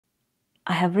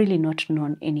I have really not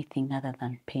known anything other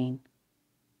than pain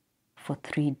for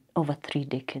over 3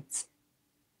 decades.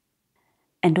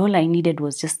 And all I needed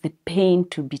was just the pain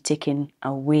to be taken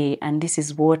away. And this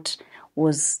is what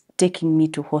was taking me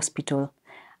to hospital.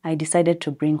 I decided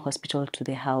to bring hospital to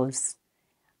the house.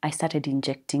 I started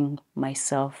injecting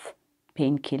myself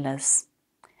painkillers.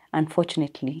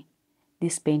 Unfortunately,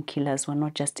 these painkillers were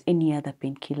not just any other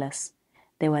painkillers.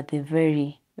 They were the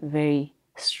very, very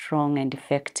strong and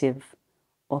effective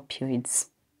opioids.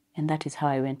 And that is how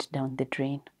I went down the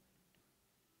drain.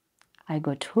 I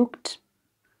got hooked.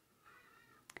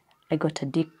 I got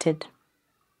addicted.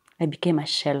 I became a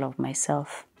shell of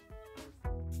myself.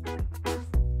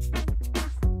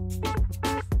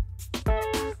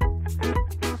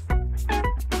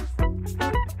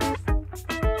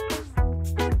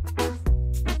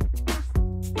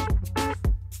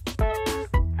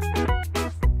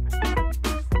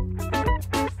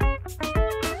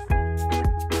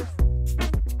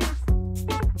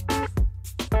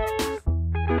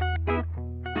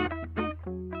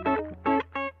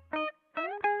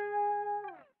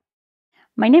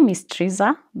 My name is Trish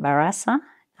Barasa,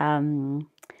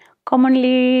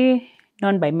 commonly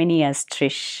known by many as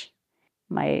Trish.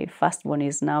 My firstborn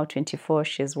is now 24,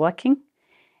 she's working,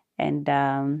 and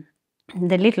the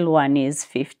little one is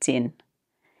 15.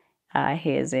 He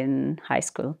is in high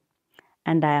school.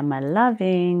 And I am a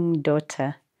loving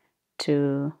daughter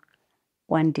to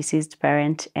one deceased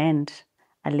parent and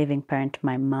a living parent,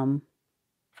 my mom.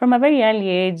 From a very early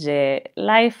age,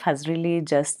 life has really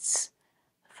just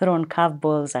thrown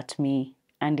curveballs at me,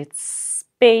 and it's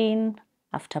pain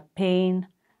after pain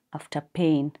after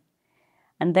pain.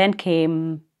 And then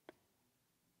came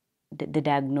the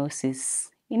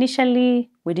diagnosis. Initially,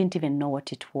 we didn't even know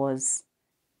what it was.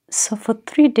 So for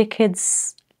 3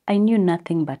 decades, I knew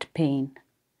nothing but pain.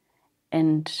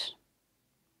 And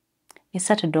it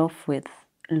started off with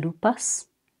lupus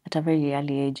at a very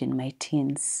early age in my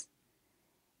teens.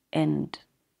 And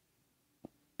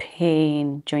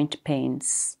pain, joint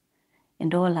pains,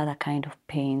 and all other kind of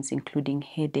pains, including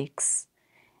headaches.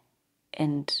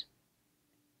 And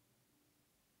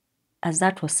as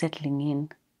that was settling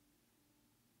in,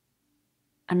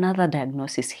 another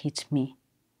diagnosis hit me.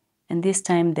 And this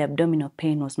time the abdominal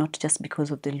pain was not just because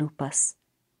of the lupus.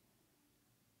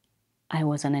 I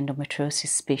was an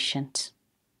endometriosis patient.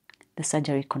 The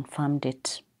surgery confirmed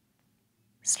it.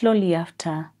 Slowly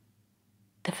after,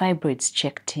 the fibroids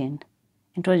checked in.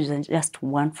 It wasn't just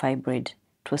one fibroid.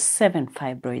 It was 7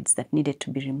 fibroids that needed to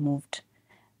be removed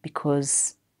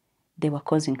because they were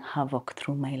causing havoc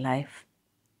through my life.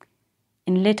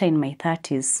 And later in my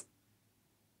 30s,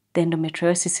 the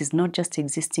endometriosis is not just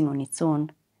existing on its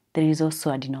own, there is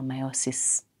also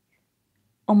adenomyosis.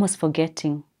 Almost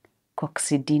forgetting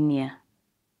coccydynia.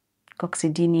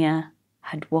 Coccydynia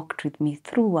had walked with me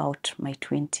throughout my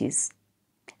 20s.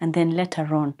 And then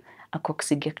later on, a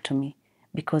coccygectomy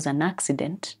because an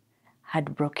accident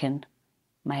had broken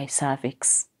my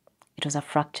cervix. It was a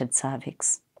fractured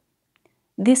cervix.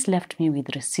 This left me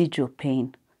with residual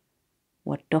pain,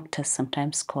 what doctors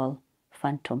sometimes call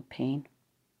phantom pain.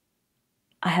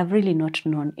 I have really not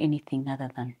known anything other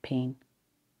than pain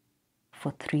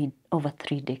for over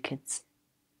 3 decades.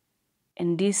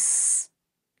 And this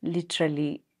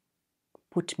literally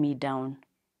put me down.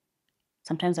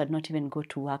 Sometimes I'd not even go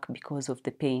to work because of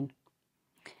the pain.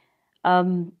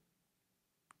 And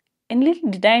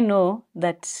little did I know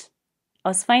that I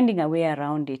was finding a way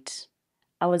around it.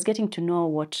 I was getting to know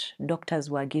what doctors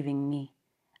were giving me,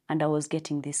 and I was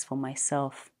getting this for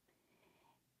myself.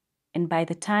 And by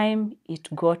the time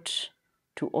it got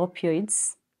to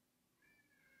opioids,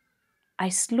 I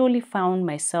slowly found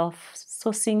myself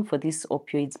sourcing for these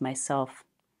opioids myself.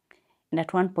 And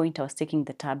at one point I was taking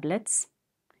the tablets.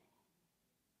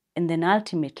 And then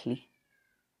ultimately,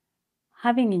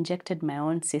 having injected my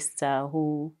own sister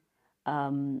who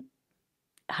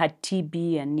had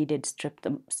TB and needed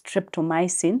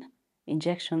streptomycin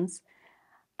injections,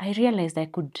 I realized I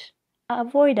could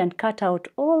avoid and cut out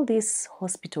all these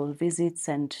hospital visits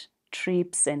and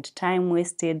trips and time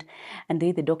wasted. And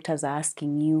the doctors are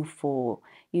asking you for,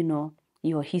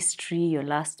 your history, your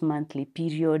last monthly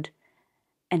period.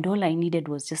 And all I needed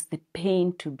was just the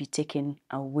pain to be taken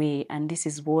away. And this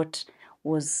is what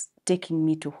was taking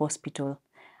me to hospital.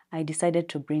 I decided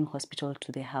to bring hospital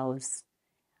to the house.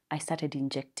 I started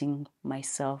injecting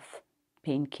myself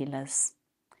painkillers.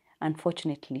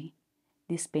 Unfortunately,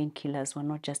 these painkillers were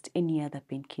not just any other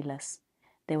painkillers.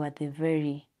 They were the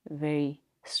very, very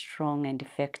strong and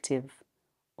effective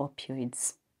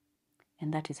opioids.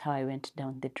 And that is how I went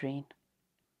down the drain.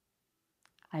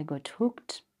 I got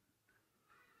hooked.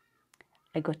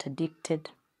 I got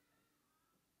addicted.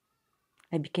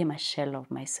 I became a shell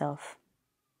of myself.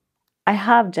 I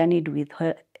have journeyed with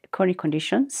chronic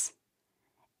conditions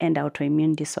and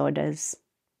autoimmune disorders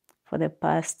for the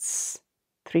past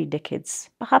 3 decades,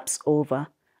 perhaps over.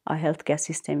 Our healthcare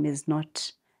system is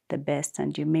not the best,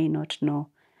 and you may not know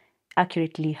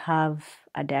accurately have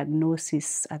a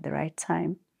diagnosis at the right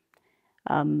time.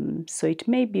 So it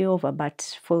may be over,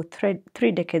 but for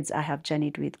 3 decades, I have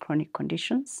journeyed with chronic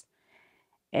conditions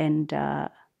and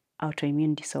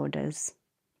autoimmune disorders.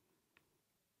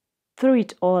 Through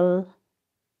it all,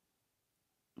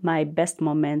 my best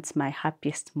moments, my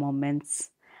happiest moments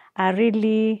are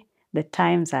really the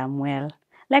times I'm well.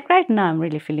 Like right now, I'm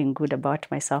really feeling good about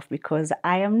myself because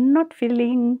I am not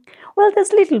feeling, well,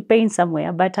 there's little pain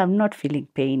somewhere, but I'm not feeling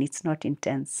pain. It's not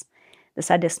intense. The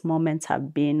saddest moments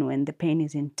have been when the pain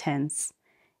is intense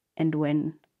and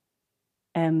when,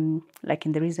 like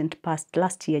in the recent past,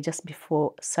 last year, just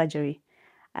before surgery,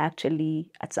 I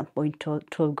actually at some point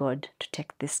told God to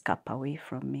take this cup away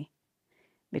from me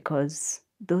because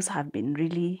those have been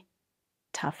really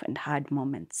tough and hard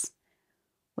moments.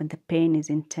 When the pain is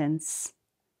intense,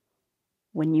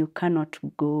 when you cannot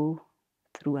go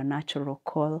through a natural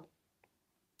call,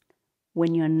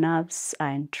 when your nerves are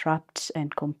entrapped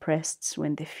and compressed,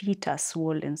 when the feet are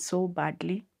swollen so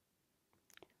badly,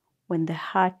 when the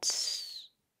heart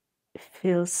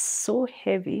feels so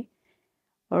heavy,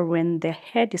 or when the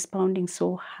head is pounding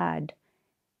so hard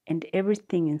and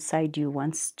everything inside you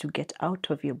wants to get out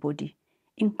of your body,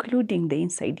 including the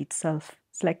inside itself.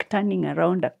 It's like turning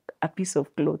around a piece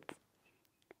of cloth,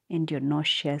 and you're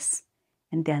nauseous,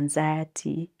 and the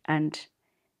anxiety, and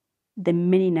the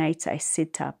many nights I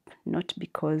sit up, not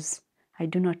because I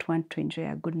do not want to enjoy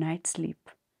a good night's sleep,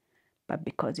 but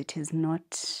because it is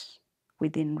not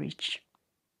within reach.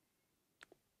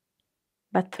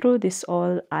 But through this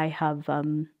all, I've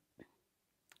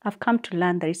come to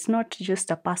learn that it's not just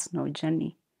a personal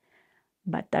journey,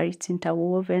 but that it's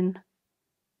interwoven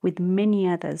with many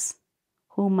others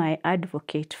whom I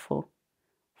advocate for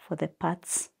the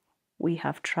paths we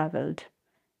have traveled.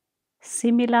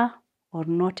 Similar or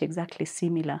not exactly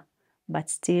similar, but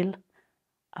still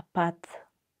a path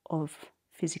of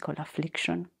physical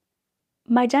affliction.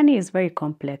 My journey is very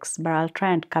complex, but I'll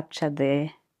try and capture the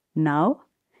now,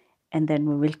 and then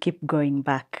we will keep going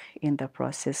back in the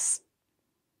process.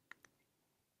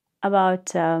 About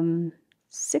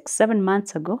 6-7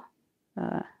 months ago,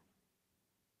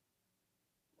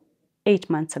 8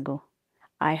 months ago,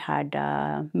 I had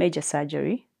major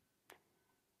surgery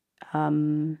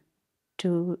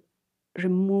to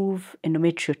remove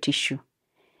endometrial tissue.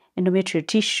 Endometrial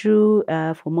tissue,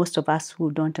 for most of us who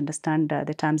don't understand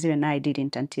the terms, even I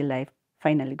didn't until I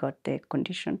finally got the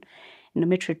condition.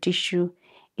 Endometrial tissue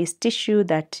is tissue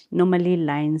that normally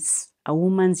lines a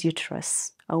woman's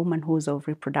uterus, a woman who's of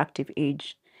reproductive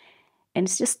age. And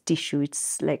it's just tissue.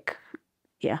 It's like,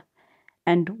 yeah.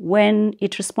 And when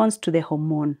it responds to the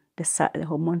hormone, the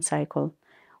hormone cycle,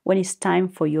 when it's time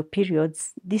for your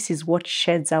periods, this is what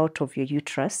sheds out of your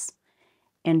uterus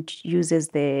and uses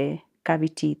the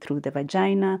cavity through the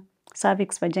vagina,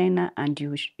 cervix, vagina, and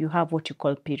you have what you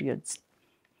call periods.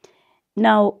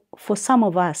 Now, for some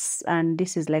of us, and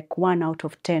this is like 1 out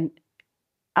of 10,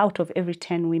 out of every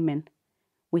 10 women,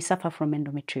 we suffer from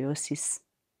endometriosis.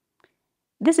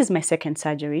 This is my second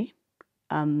surgery.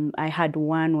 I had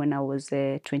one when I was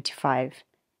 25,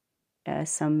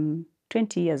 some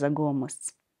 20 years ago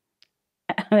almost.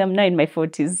 I'm now in my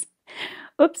 40s.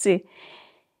 Oopsie.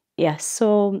 Yeah,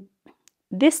 so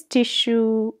this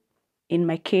tissue in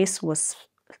my case was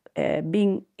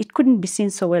it couldn't be seen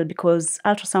so well because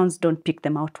ultrasounds don't pick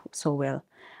them out so well.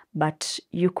 But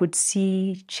you could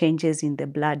see changes in the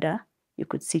bladder, you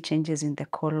could see changes in the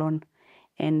colon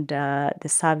and the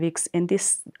cervix and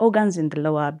these organs in the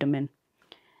lower abdomen.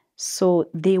 So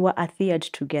they were adhered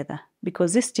together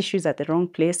because this tissue is at the wrong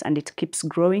place and it keeps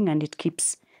growing and it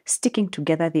keeps sticking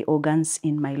together the organs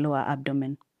in my lower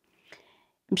abdomen.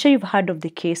 I'm sure you've heard of the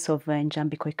case of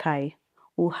Njambi Koikai,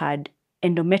 who had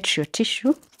endometrial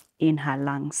tissue in her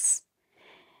lungs.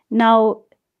 Now,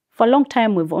 for a long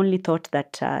time, we've only thought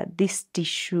that this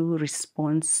tissue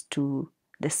responds to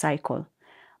the cycle,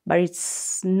 but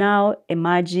it's now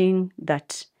emerging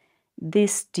that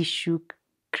this tissue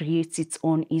creates its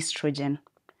own estrogen.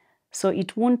 So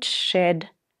it won't shed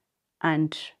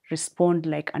and respond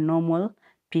like a normal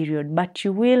period, but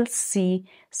you will see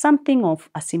something of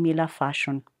a similar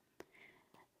fashion.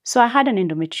 So I had an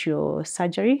endometrial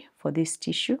surgery for this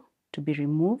tissue to be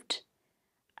removed.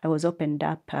 I was opened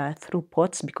up through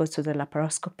ports because it was a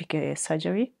laparoscopic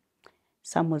surgery.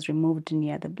 Some was removed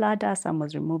near the bladder, some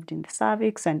was removed in the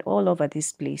cervix, and all over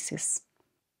these places.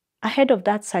 Ahead of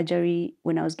that surgery,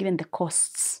 when I was given the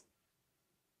costs,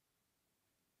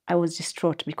 I was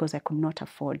distraught because I could not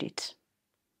afford it.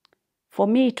 For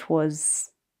me, it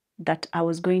was that I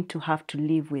was going to have to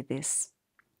live with this.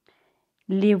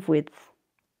 Live with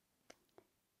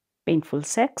painful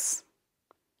sex,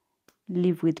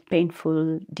 live with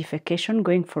painful defecation,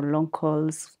 going for long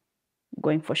calls,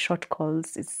 going for short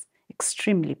calls is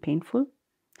extremely painful.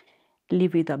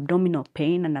 Live with abdominal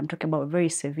pain, and I'm talking about very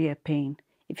severe pain.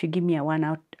 If you give me a 1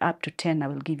 out up to 10, I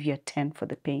will give you a 10 for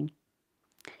the pain.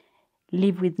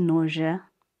 Live with nausea.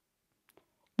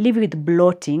 Live with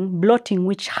bloating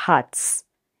which hurts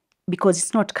because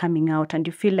it's not coming out, and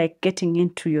you feel like getting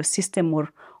into your system or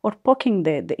poking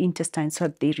the intestines so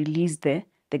that they release the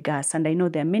gas. And I know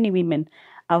there are many women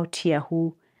out here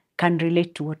who can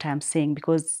relate to what I'm saying,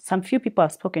 because some few people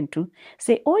I've spoken to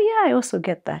say, oh yeah, I also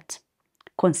get that.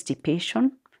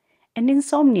 Constipation and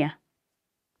insomnia,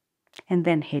 and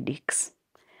then headaches.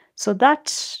 So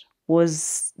that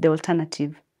was the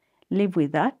alternative. Live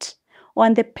with that.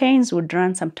 And the pains would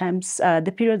run sometimes,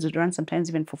 the periods would run sometimes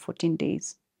even for 14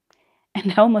 days.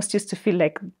 And I almost used to feel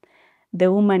like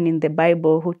the woman in the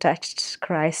Bible who touched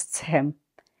Christ's hem.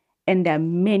 And there are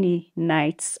many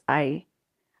nights I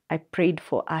prayed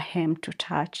for a hem to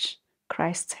touch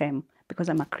Christ's hem because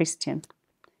I'm a Christian.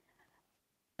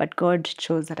 But God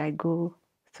chose that I go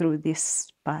through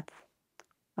this path,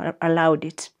 or allowed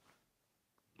it.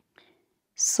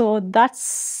 So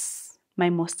that's my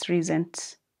most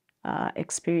recent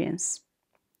experience.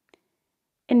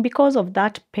 And because of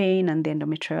that pain and the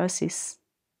endometriosis,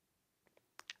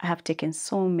 I have taken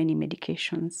so many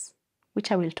medications,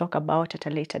 which I will talk about at a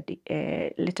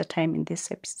later time in this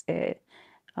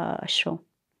show.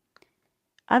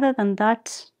 Other than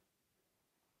that,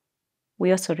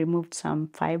 we also removed some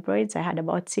fibroids. I had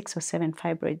about 6 or 7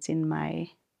 fibroids in my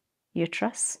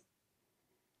uterus.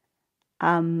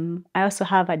 I also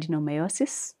have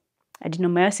adenomyosis.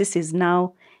 Adenomyosis is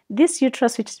now this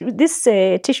uterus, this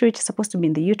tissue which is supposed to be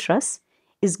in the uterus,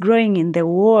 is growing in the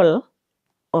wall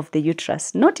of the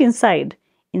uterus, not inside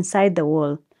the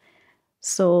wall.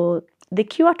 So the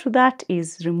cure to that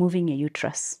is removing a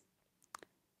uterus.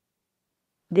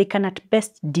 They can at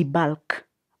best debulk,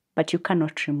 but you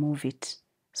cannot remove it.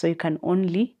 So you can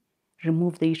only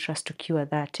remove the uterus to cure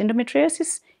that.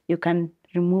 Endometriosis, you can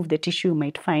remove the tissue you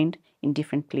might find in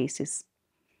different places.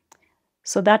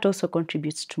 So that also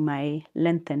contributes to my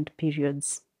lengthened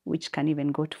periods, which can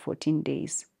even go to 14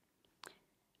 days.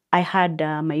 I had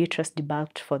my uterus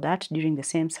debulked for that during the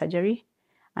same surgery,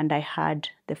 and I had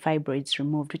the fibroids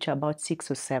removed, which are about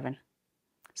 6 or 7.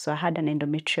 So I had an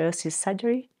endometriosis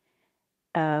surgery,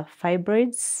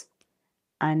 fibroids,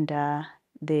 and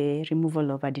the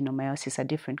removal of adenomyosis, a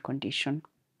different condition.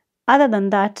 Other than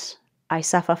that, I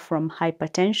suffer from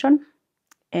hypertension.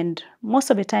 And most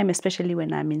of the time, especially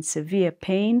when I'm in severe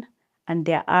pain and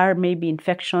there are maybe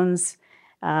infections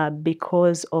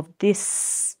because of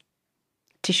this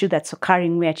tissue that's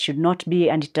occurring where it should not be,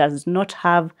 and it does not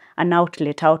have an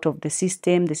outlet out of the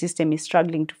system is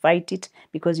struggling to fight it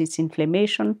because it's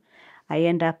inflammation, I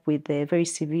end up with very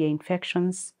severe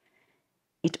infections.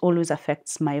 It always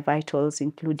affects my vitals,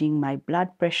 including my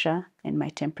blood pressure and my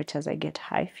temperatures. I get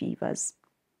high fevers.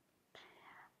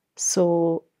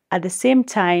 So at the same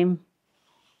time,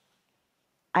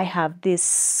 I have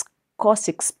this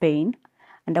coccyx pain,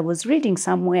 and I was reading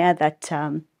somewhere that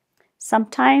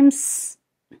sometimes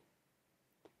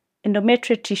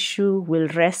endometrial tissue will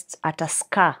rest at a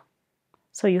scar.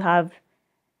 So you have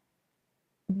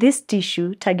this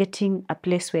tissue targeting a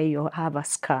place where you have a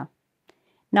scar.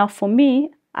 Now for me,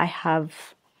 I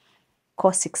have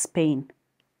coccyx pain.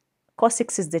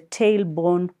 Coccyx is the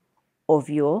tailbone of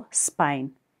your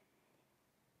spine.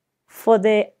 For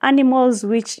the animals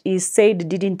which is said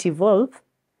didn't evolve,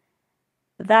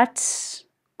 that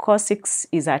coccyx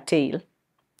is a tail.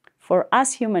 For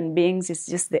us human beings, it's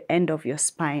just the end of your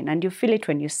spine, and you feel it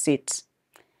when you sit.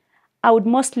 I would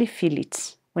mostly feel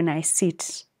it when I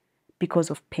sit because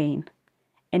of pain.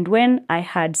 And when I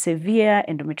had severe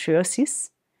endometriosis,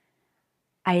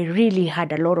 I really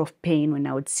had a lot of pain when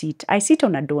I would sit. I sit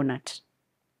on a donut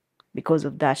because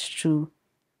of that, to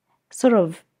sort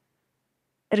of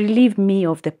relieve me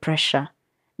of the pressure.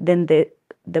 Then the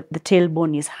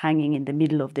tailbone is hanging in the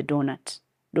middle of the donut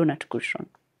cushion.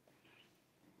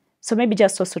 So maybe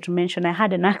just also to mention, I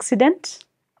had an accident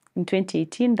in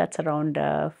 2018, that's around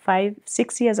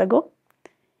 5-6 years ago,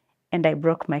 and I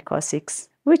broke my coccyx,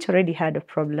 which already had a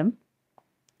problem.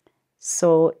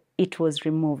 So it was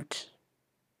removed.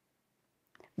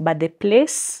 But the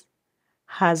place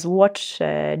has what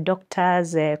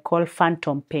doctors call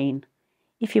phantom pain.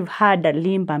 If you've had a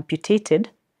limb amputated,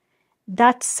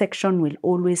 that section will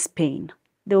always pain.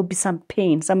 There will be some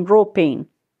pain, some raw pain.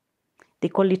 They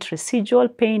call it residual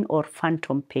pain or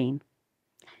phantom pain.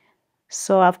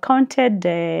 So I've counted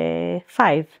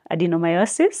 5: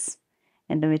 adenomyosis,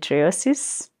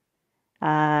 endometriosis,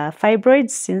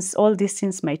 fibroids, since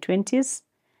my 20s,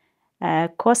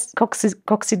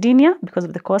 coccydynia because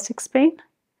of the coccyx pain,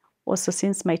 also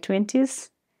since my 20s,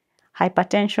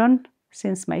 hypertension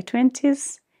since my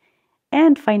 20s,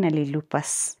 and finally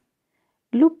lupus.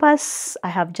 Lupus I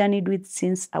have journeyed with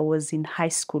since I was in high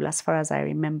school, as far as I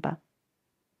remember.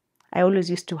 I always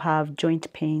used to have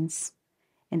joint pains,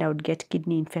 and I would get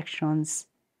kidney infections.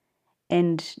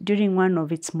 And during one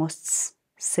of its most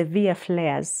severe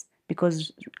flares,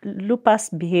 because lupus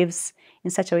behaves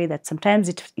in such a way that sometimes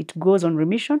it goes on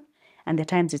remission, and at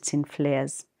times it's in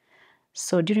flares.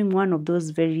 So during one of those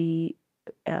very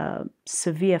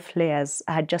severe flares,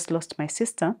 I had just lost my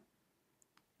sister.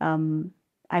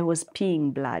 I was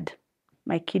peeing blood.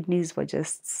 My kidneys were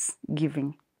just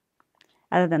giving.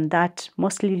 Other than that,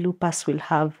 mostly lupus will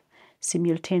have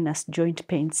simultaneous joint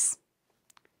pains.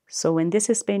 So when this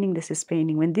is paining, this is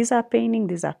paining. When these are paining,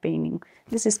 these are paining.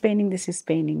 This is paining, this is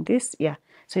paining.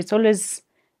 So it's always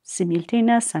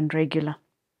simultaneous and regular.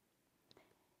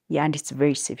 Yeah, and it's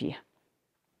very severe.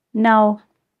 Now,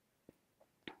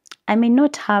 I may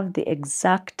not have the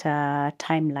exact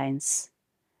timelines,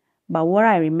 but what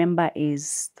I remember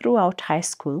is throughout high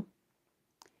school,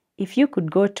 if you could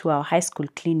go to our high school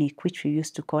clinic, which we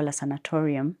used to call a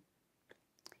sanatorium,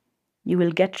 you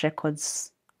will get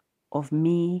records of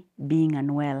me being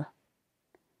unwell.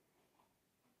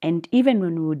 And even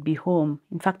when we would be home,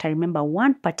 in fact, I remember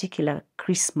one particular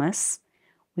Christmas,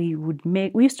 we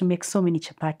used to make so many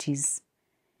chapatis,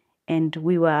 and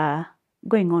we were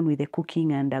going on with the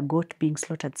cooking and a goat being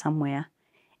slaughtered somewhere,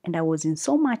 and I was in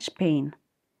so much pain,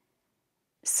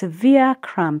 severe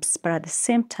cramps, but at the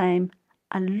same time,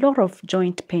 a lot of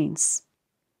joint pains,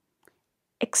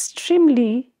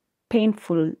 extremely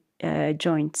painful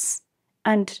joints,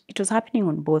 and it was happening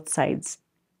on both sides.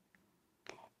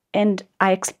 And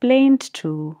I explained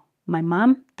to my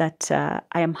mom that I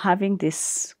am having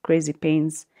these crazy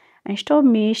pains, and she told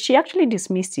me, she actually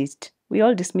dismissed it. We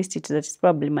all dismissed it, that it's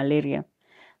probably malaria.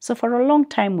 So for a long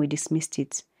time we dismissed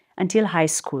it until high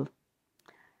school.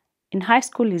 In high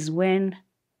school is when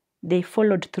they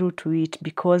followed through to it,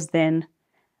 because then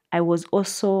I was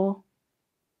also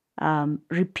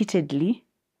repeatedly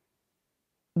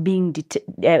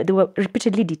they were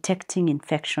repeatedly detecting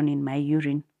infection in my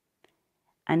urine.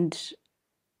 And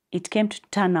it came to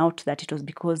turn out that it was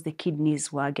because the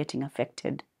kidneys were getting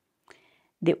affected.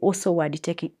 They also were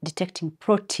detecting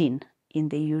protein in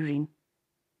the urine,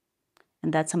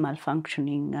 and that's a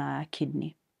malfunctioning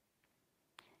kidney.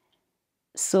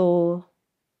 So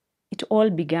it all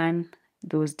began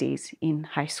those days in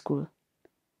high school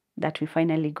that we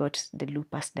finally got the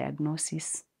lupus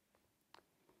diagnosis.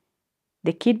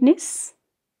 The kidneys,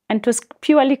 and it was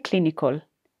purely clinical.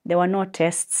 There were no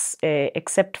tests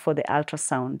except for the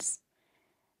ultrasounds.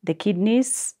 The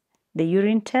kidneys, the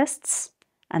urine tests,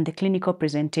 and the clinical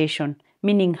presentation,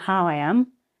 meaning how I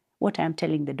am, what I am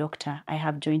telling the doctor. I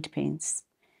have joint pains.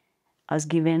 I was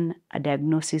given a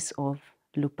diagnosis of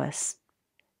lupus.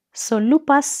 So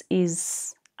lupus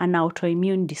is an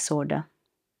autoimmune disorder.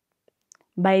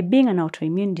 By being an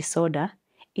autoimmune disorder,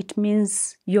 it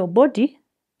means your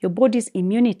body's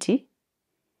immunity,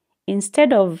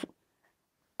 instead of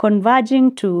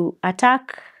converging to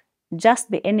attack just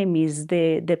the enemies,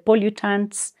 the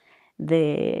pollutants,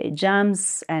 the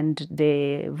germs and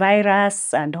the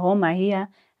virus and homa here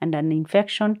and an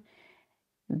infection,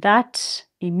 that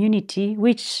immunity,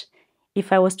 which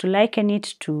if I was to liken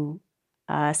it to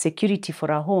security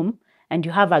for a home, and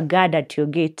you have a guard at your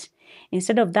gate,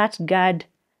 instead of that guard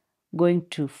going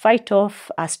to fight off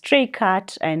a stray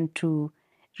cat and to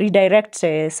redirect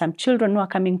some children who are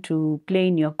coming to play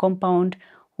in your compound,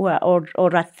 or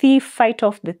a thief, fight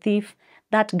off the thief,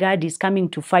 that guard is coming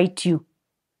to fight you.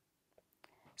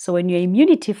 So when your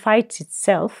immunity fights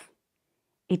itself,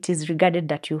 it is regarded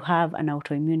that you have an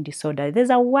autoimmune disorder. There's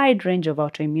a wide range of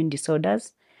autoimmune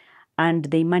disorders, and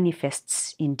they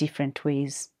manifest in different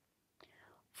ways.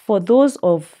 For those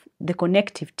of the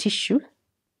connective tissue,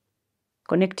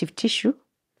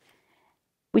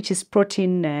 which is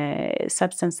protein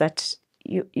substance that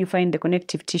you find in the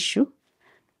connective tissue,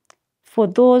 for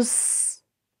those,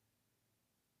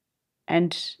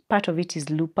 and part of it is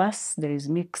lupus, there is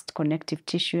mixed connective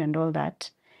tissue and all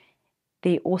that,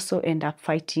 they also end up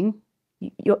fighting.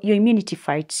 Your immunity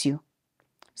fights you.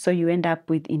 So you end up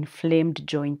with inflamed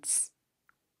joints.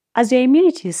 As your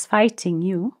immunity is fighting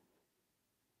you,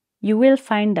 you will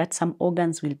find that some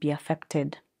organs will be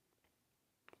affected.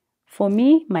 For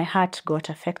me, my heart got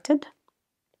affected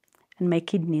and my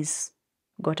kidneys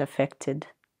got affected,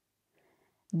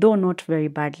 though not very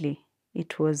badly.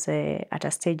 It was at a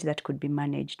stage that could be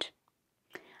managed.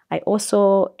 I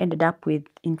also ended up with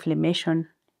inflammation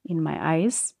in my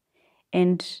eyes,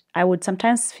 and I would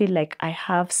sometimes feel like I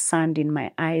have sand in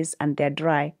my eyes and they're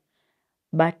dry,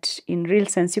 but in real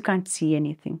sense, you can't see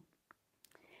anything.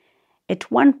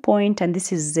 At one point, and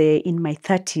this is in my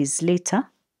 30s later,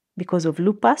 because of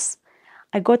lupus,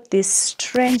 I got this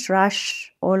strange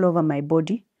rash all over my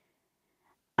body,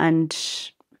 and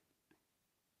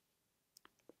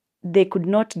they could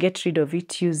not get rid of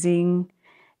it using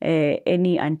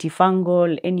any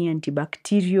antifungal, any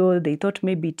antibacterial. They thought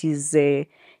maybe it is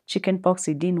chickenpox.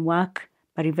 It didn't work,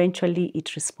 but eventually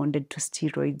it responded to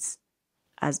steroids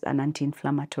as an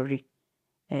anti-inflammatory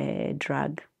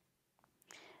drug.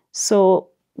 So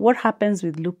what happens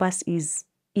with lupus is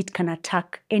it can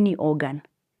attack any organ.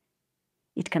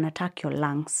 It can attack your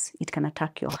lungs. It can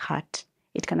attack your heart.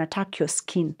 It can attack your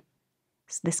skin,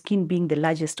 the skin being the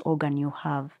largest organ you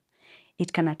have.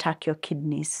 It can attack your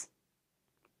kidneys.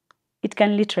 It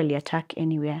can literally attack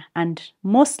anywhere. And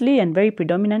mostly and very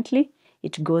predominantly,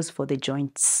 it goes for the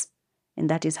joints. And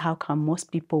that is how come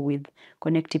most people with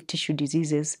connective tissue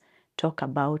diseases talk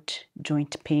about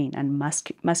joint pain and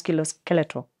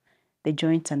musculoskeletal, the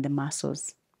joints and the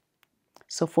muscles.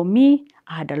 So for me,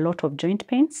 I had a lot of joint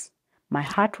pains. My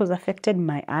heart was affected,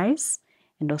 my eyes,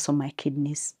 and also my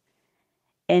kidneys.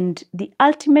 And the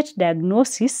ultimate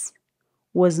diagnosis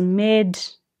was made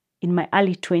in my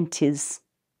early 20s.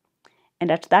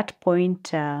 And at that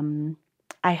point,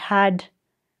 I had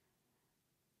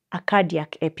a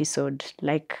cardiac episode,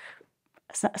 like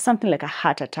something like a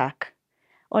heart attack.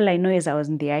 All I know is I was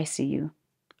in the ICU.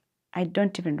 I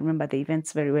don't even remember the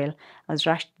events very well. I was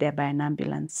rushed there by an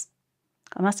ambulance.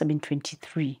 I must have been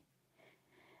 23.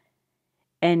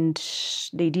 And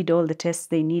they did all the tests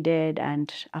they needed.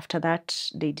 And after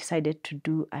that, they decided to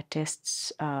do a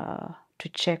test to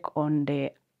check on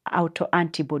the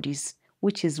autoantibodies,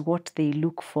 which is what they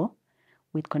look for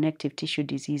with connective tissue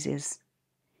diseases.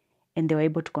 And they were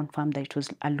able to confirm that it was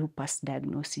a lupus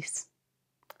diagnosis.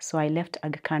 So I left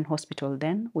Aga Khan Hospital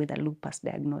then with a lupus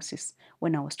diagnosis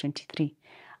when I was 23.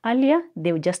 Earlier,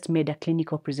 they just made a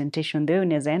clinical presentation. There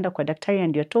unaweza enda kwa daktari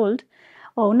and you're told,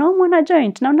 oh, unaumwa na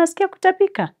joint na unasikia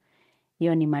kutapika.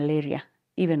 Hiyo ni malaria,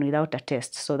 even without a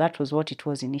test. So that was what it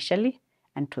was initially,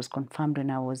 and it was confirmed when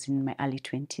I was in my early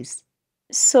 20s.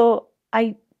 So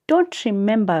I don't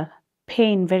remember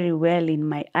pain very well in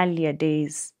my earlier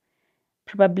days.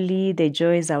 Probably the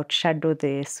joys outshadow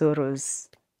the sorrows.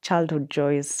 Childhood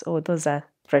joys, oh, those are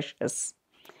precious.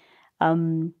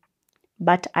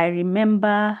 But I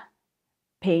remember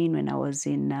pain when I was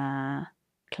in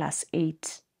class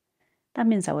 8. That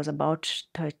means I was about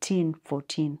 13,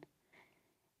 14.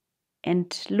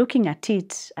 And looking at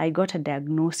it, I got a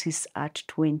diagnosis at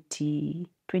 22,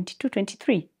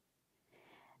 23.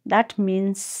 That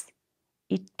means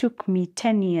it took me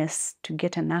 10 years to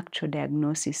get an actual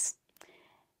diagnosis.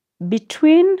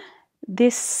 Between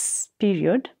this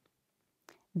period,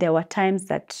 there were times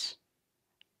that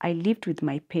I lived with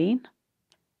my pain,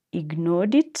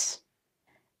 ignored it,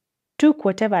 took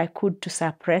whatever I could to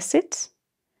suppress it,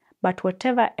 but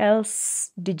whatever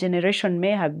else degeneration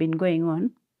may have been going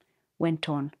on went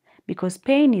on, because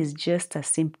pain is just a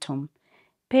symptom.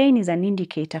 Pain is an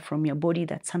indicator from your body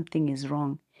that something is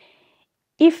wrong.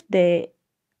 If the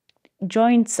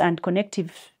joints and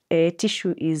connective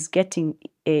tissue is getting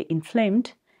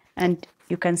inflamed, and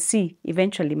you can see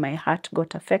eventually my heart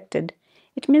got affected,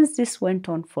 it means this went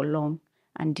on for long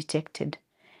undetected.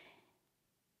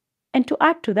 And to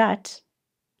add to that,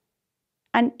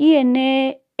 an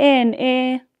ENA,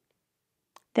 ANA,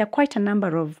 there are quite a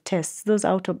number of tests, those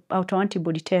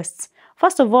autoantibody tests.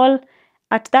 First of all,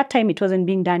 at that time, it wasn't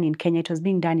being done in Kenya, it was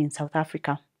being done in South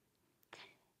Africa.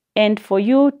 And for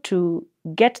you to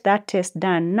get that test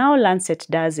done, now Lancet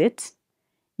does it,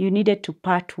 you needed to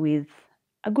part with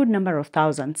a good number of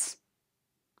thousands.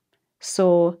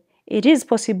 So it is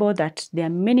possible that there are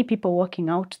many people walking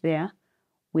out there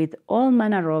with all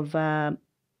manner of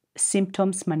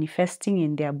symptoms manifesting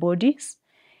in their bodies,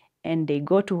 and they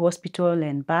go to hospital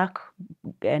and back,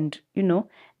 and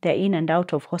they're in and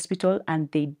out of hospital,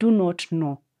 and they do not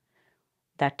know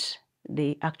that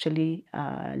they actually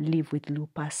live with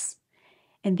lupus.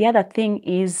 And the other thing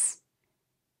is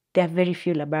there are very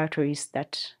few laboratories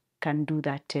that can do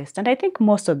that test, and I think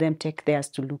most of them take theirs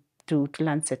to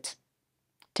Lancet.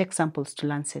 take samples to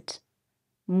Lancet.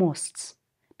 Most.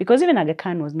 Because even Aga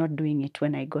Khan was not doing it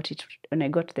when I got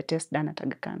the test done at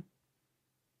Aga Khan.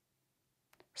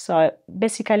 So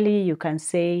basically you can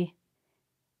say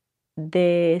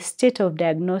the state of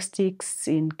diagnostics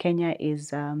in Kenya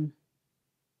is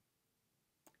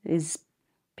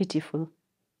pitiful.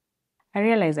 I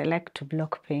realize I like to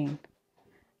block pain.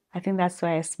 I think that's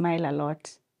why I smile a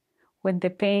lot. When the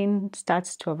pain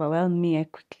starts to overwhelm me, I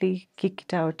quickly kick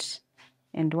it out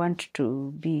and want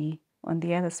to be on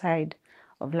the other side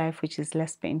of life, which is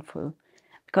less painful.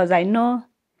 Because I know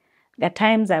at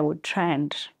times I would try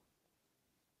and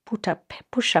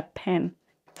push a pen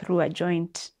through a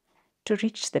joint to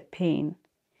reach the pain.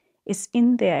 It's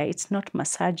in there, it's not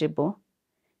massageable.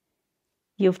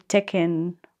 You've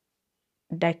taken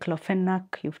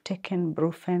diclofenac, you've taken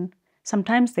brufen.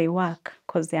 Sometimes they work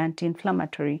because they're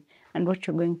anti-inflammatory and what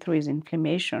you're going through is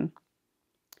inflammation.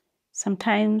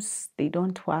 Sometimes they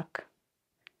don't work.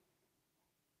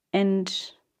 And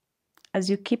as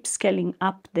you keep scaling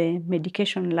up the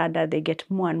medication ladder, they get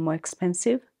more and more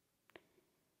expensive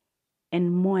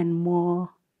and more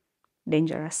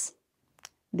dangerous.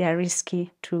 They are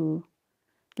risky to,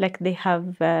 like they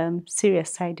have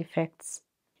serious side effects.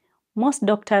 Most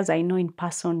doctors I know in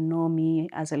person know me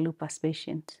as a lupus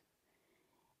patient.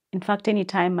 In fact,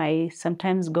 anytime I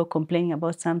sometimes go complaining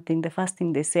about something, the first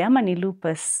thing they say, "Amani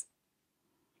lupus."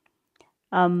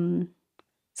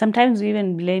 Sometimes we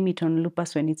even blame it on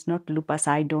lupus when it's not lupus,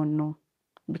 I don't know.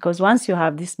 Because once you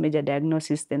have this major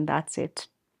diagnosis, then that's it.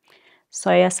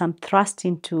 So yes, I'm thrust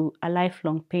into a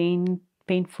lifelong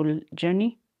painful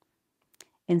journey.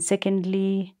 And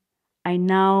secondly, I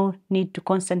now need to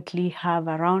constantly have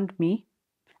around me,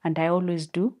 and I always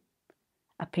do,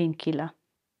 a painkiller.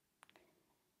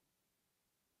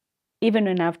 Even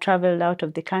when I've traveled out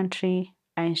of the country,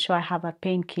 I ensure I have a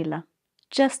painkiller,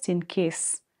 just in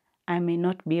case I may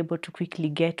not be able to quickly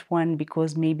get one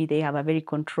because maybe they have a very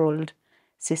controlled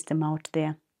system out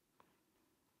there.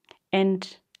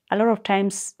 And a lot of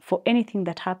times, for anything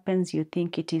that happens, you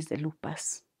think it is the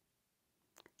lupus.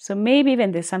 So maybe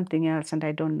even there's something else and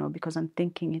I don't know because I'm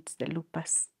thinking it's the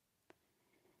lupus.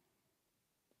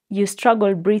 You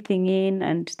struggle breathing in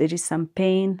and there is some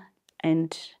pain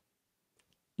and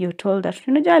you're told that,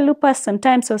 lupus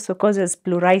sometimes also causes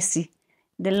pleurisy.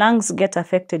 The lungs get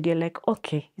affected. You're like,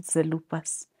 okay, it's the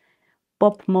lupus.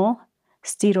 Pop more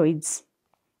steroids.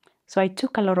 So I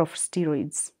took a lot of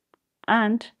steroids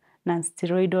and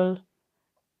non-steroidal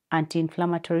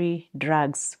anti-inflammatory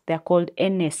drugs. They're called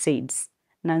NSAIDs,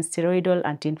 non-steroidal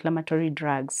anti-inflammatory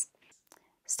drugs.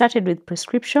 Started with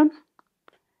prescription,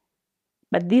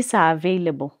 but these are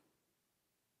available.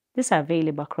 These are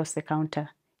available across the counter.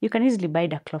 You can easily buy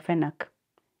diclofenac.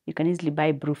 You can easily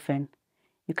buy brufen.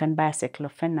 You can buy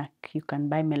aceclofenac. You can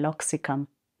buy meloxicam.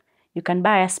 You can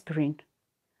buy aspirin.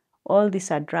 All these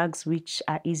are drugs which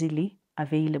are easily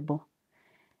available.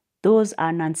 Those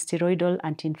are non-steroidal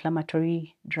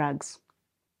anti-inflammatory drugs.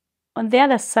 On the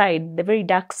other side, the very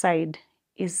dark side,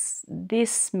 is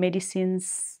these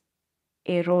medicines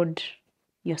erode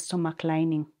your stomach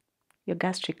lining, your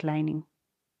gastric lining,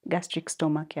 gastric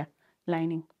stomach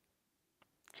lining.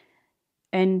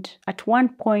 And at one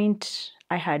point,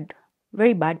 I had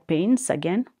very bad pains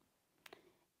again.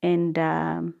 And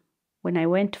when I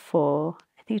went for,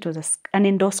 I think it was an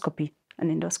endoscopy,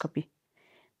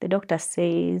 the doctor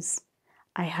says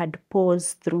I had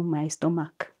pores through my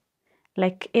stomach,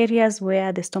 like areas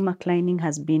where the stomach lining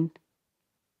has been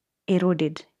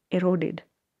eroded.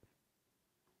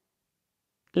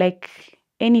 Like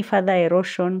any further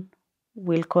erosion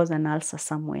will cause an ulcer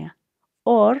somewhere,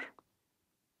 or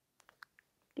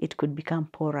it could become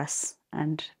porous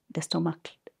and the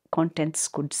stomach contents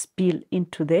could spill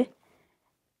into the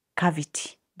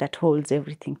cavity that holds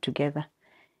everything together.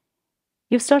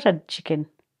 You've slaughtered chicken.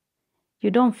 You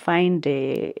don't find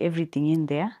everything in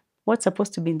there. What's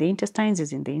supposed to be in the intestines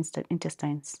is in the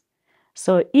intestines.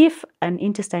 So if an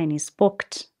intestine is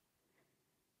poked,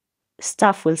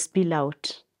 stuff will spill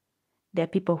out. There are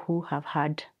people who have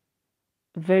had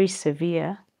very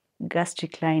severe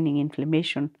gastric lining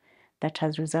inflammation that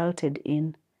has resulted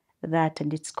in that,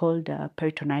 and it's called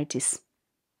peritonitis.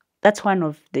 That's one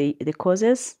of the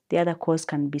causes. The other cause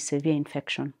can be severe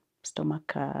infection,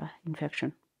 stomach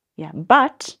infection. Yeah,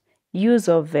 but use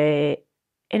of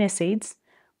NSAIDs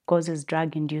causes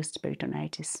drug-induced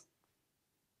peritonitis.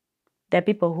 There are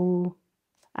people who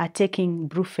are taking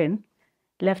brufen,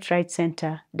 left, right,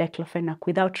 center, diclofenac,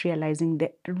 without realizing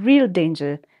the real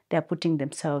danger they're putting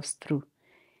themselves through.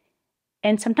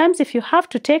 And sometimes if you have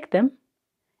to take them,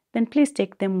 then please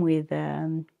take them with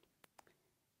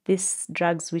these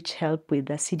drugs which help with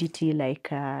acidity like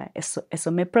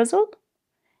esomeprazole,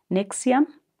 Nexium.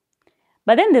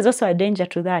 But then there's also a danger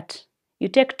to that. You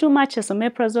take too much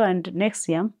esomeprazole and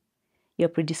Nexium, you're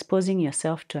predisposing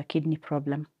yourself to a kidney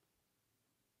problem.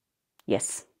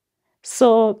 Yes.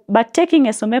 So, but taking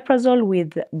esomeprazole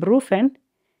with brufen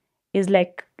is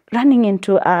like running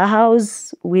into a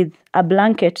house with a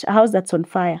blanket, a house that's on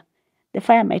fire. The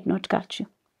fire might not catch you.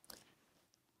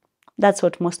 That's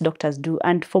what most doctors do.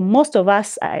 And for most of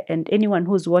us, and anyone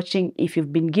who's watching, if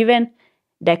you've been given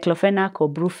diclofenac or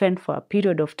brufen for a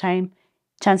period of time,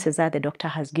 chances are the doctor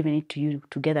has given it to you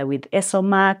together with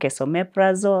Esomac,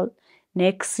 esomeprazole,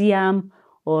 Nexium,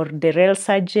 or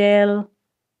Delsa gel.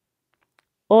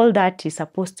 All that is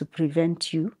supposed to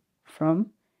prevent you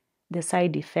from the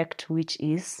side effect, which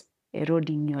is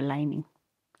eroding your lining,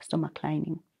 stomach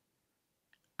lining.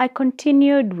 I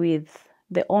continued with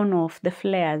the on-off, the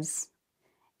flares,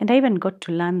 and I even got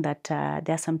to learn that there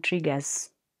are some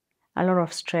triggers. A lot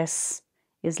of stress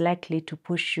is likely to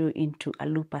push you into a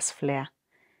lupus flare.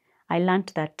 I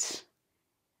learned that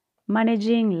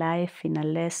managing life in a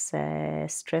less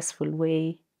stressful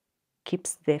way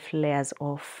keeps the flares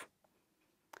off.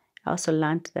 I also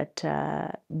learned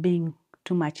that being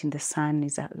too much in the sun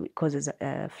causes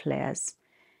flares.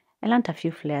 I learned a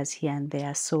few flares here and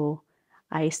there, so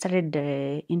I started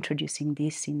introducing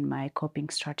this in my coping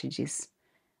strategies.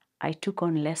 I took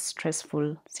on less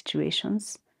stressful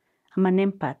situations. I'm an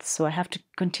empath, so I have to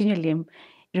continually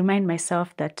remind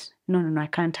myself that no, I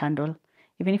can't handle.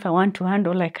 Even if I want to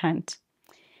handle, I can't.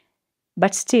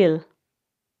 But still,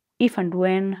 if and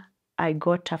when I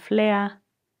got a flare,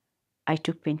 I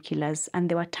took painkillers, and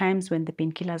there were times when the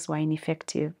painkillers were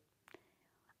ineffective.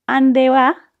 And they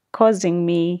were causing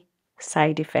me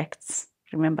side effects.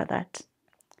 Remember that,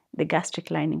 the gastric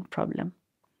lining problem.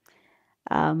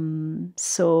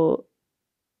 So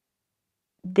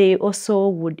they also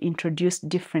would introduce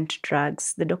different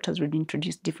drugs. The doctors would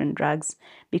introduce different drugs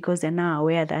because they're now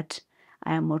aware that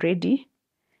I am already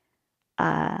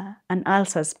an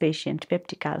ulcers patient,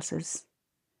 peptic ulcers.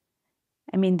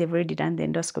 I mean, they've already done the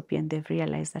endoscopy and they've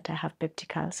realized that I have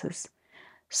peptic ulcers.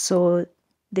 So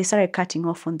they started cutting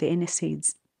off on the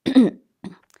NSAIDs.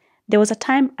 There was a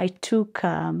time I took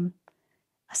a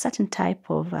certain type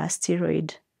of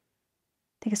steroid.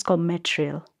 I think it's called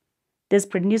Metril. There's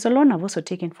prednisolone I've also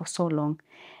taken for so long.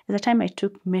 There's a time I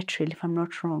took Metril, if I'm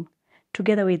not wrong,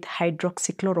 together with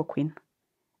hydroxychloroquine,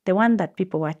 the one that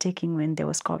people were taking when there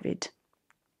was COVID,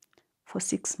 for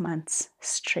 6 months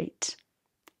straight,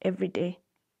 every day,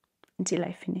 until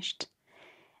I finished.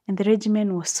 And the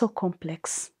regimen was so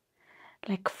complex.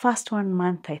 Like first 1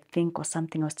 month, I think, or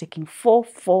something, I was taking 4,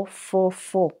 4, 4,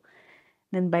 4.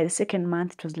 Then by the second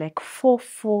month, it was like 4,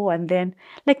 4. And then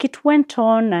like it went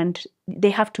on, and they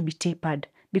have to be tapered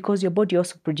because your body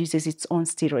also produces its own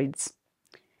steroids,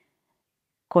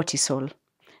 cortisol.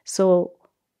 So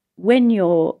when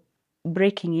you're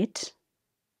breaking it,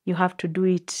 you have to do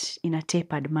it in a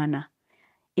tapered manner.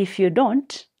 If you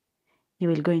don't, you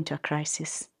will go into a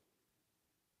crisis.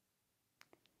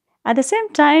 At the same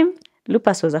time,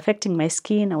 lupus was affecting my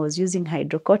skin. I was using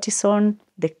hydrocortisone,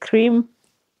 the cream.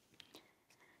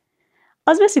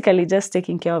 I was basically just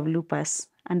taking care of lupus,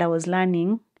 and I was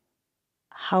learning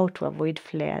how to avoid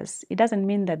flares. It doesn't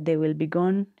mean that they will be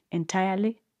gone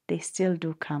entirely. They still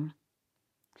do come.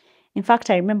 In fact,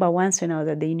 I remember once when I was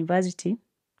at the university,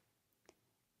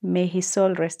 may his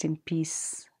soul rest in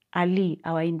peace, Ali,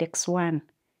 our index 1.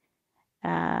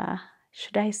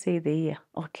 Should I say the year?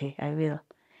 Okay, I will.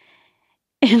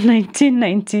 In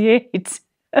 1998,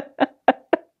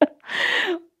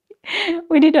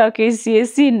 we did our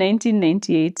KCSE in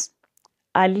 1998.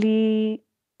 Ali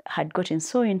had gotten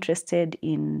so interested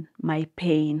in my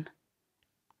pain.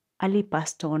 Ali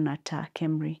passed on at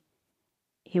Kemri.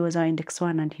 He was our index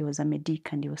 1 and he was a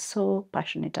medic, and he was so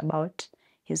passionate about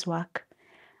his work.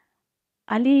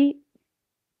 Ali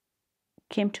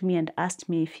came to me and asked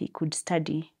me if he could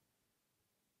study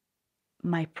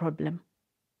my problem.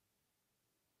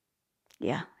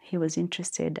 Yeah, he was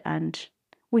interested, and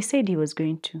we said he was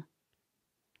going to.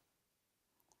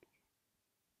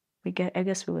 I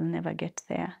guess we will never get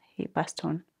there. He passed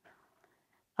on.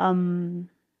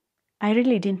 I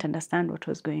really didn't understand what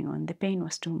was going on. The pain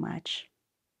was too much.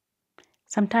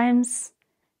 Sometimes,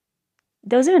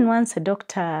 there was even once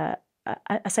a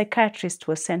psychiatrist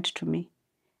was sent to me,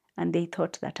 and they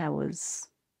thought that I was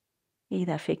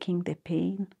either faking the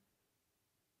pain.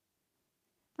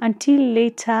 Until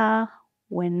later,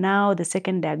 when now the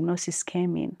second diagnosis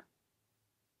came in,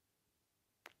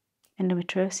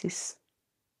 endometriosis,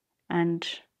 and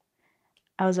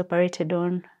I was operated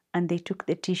on, and they took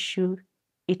the tissue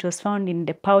It was found in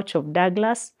the pouch of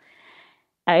Douglas.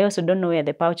 I also don't know where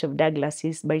the pouch of Douglas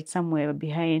is, but it's somewhere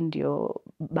behind your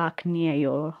back near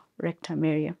your rectum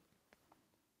area.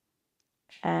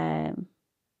 And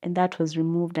that was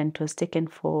removed and it was taken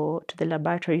to the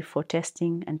laboratory for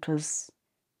testing, and it was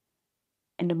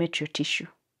endometrial tissue.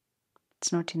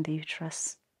 It's not in the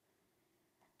uterus.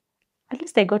 At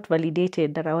least I got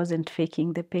validated that I wasn't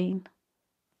faking the pain.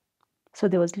 So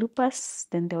there was lupus,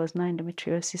 then there was now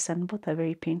endometriosis, and both are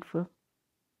very painful.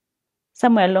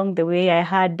 Somewhere along the way, I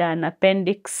had an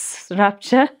appendix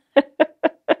rupture.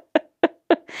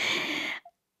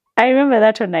 I remember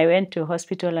that when I went to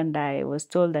hospital and I was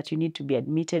told that you need to be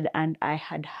admitted, and I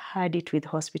had had it with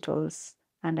hospitals,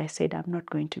 and I said, I'm not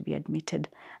going to be admitted.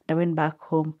 And I went back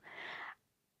home.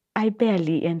 I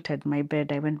barely entered my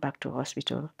bed. I went back to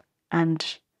hospital,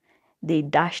 and they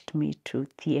dashed me to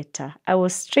theater. I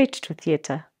was straight to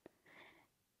theater.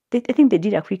 I think they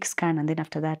did a quick scan, and then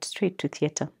after that, straight to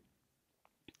theater.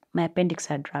 My appendix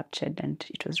had ruptured and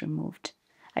it was removed.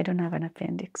 I don't have an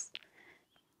appendix.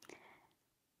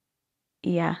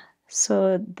 Yeah,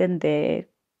 so then the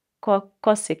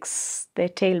coccyx, the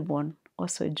tailbone,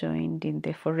 also joined in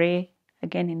the foray,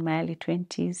 again in my early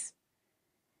 20s.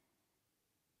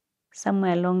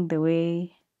 Somewhere along the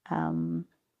way, I'm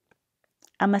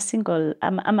a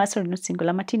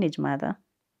teenage mother.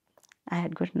 I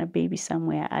had gotten a baby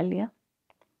somewhere earlier.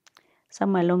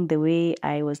 Somewhere along the way,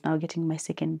 I was now getting my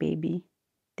second baby.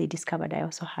 They discovered I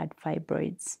also had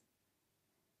fibroids.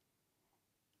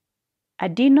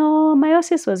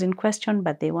 Adenomyosis was in question,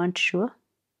 but they weren't sure.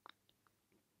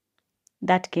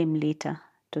 That came later.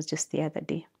 It was just the other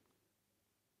day.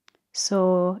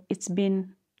 So it's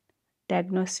been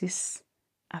diagnosis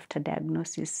after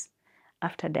diagnosis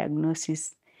after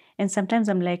diagnosis. And sometimes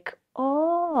I'm like,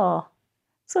 oh,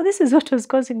 so this is what was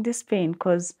causing this pain,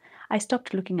 because I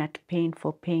stopped looking at pain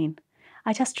for pain.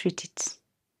 I just treat it.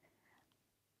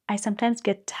 I sometimes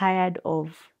get tired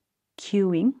of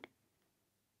queuing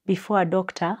before a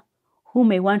doctor who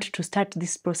may want to start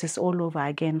this process all over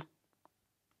again.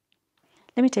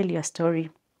 Let me tell you a story.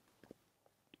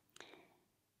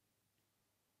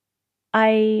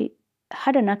 I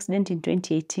had an accident in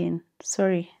 2018.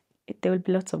 Sorry, there will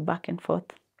be lots of back and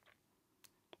forth.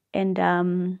 And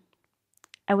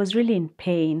I was really in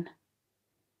pain,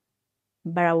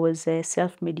 but I was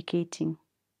self-medicating.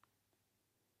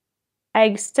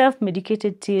 I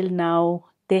self-medicated till now.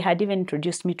 They had even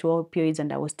introduced me to opioids,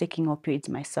 and I was taking opioids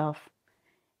myself.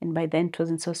 And by then, it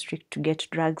wasn't so strict to get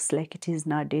drugs like it is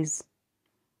nowadays.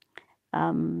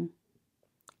 And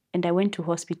I went to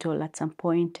hospital at some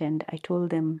point, and I told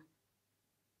them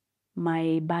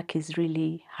my back is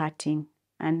really hurting.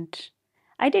 And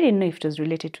I didn't know if it was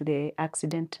related to the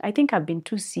accident. I think I've been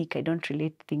too sick. I don't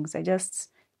relate things. I just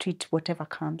treat whatever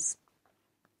comes.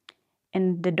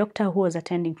 And the doctor who was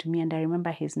attending to me, and I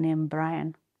remember his name,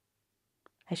 Brian.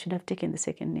 I should have taken the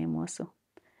second name also.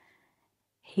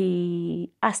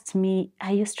 He asked me,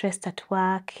 are you stressed at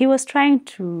work? He was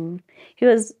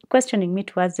questioning me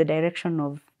towards the direction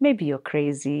of maybe you're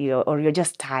crazy or you're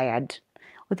just tired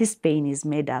or this pain is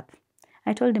made up.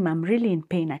 I told him I'm really in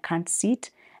pain. I can't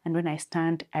sit. And when I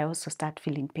stand, I also start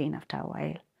feeling pain after a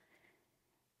while.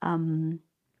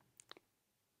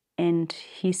 And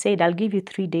he said, I'll give you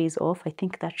 3 days off. I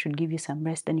think that should give you some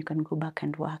rest. Then you can go back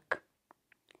and work.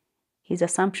 His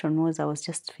assumption was I was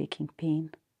just faking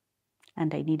pain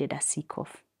and I needed a sick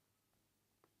off.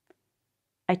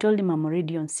 I told him I'm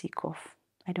already on sick off.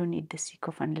 I don't need the sick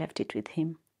off, and left it with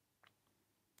him.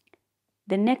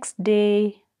 The next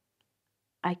day,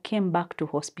 I came back to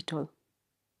hospital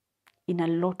in a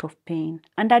lot of pain,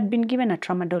 and I'd been given a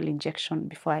tramadol injection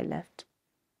before I left.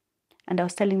 And I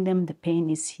was telling them the pain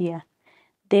is here.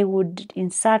 They would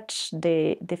insert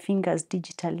the fingers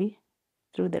digitally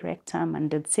through the rectum, and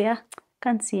they'd say,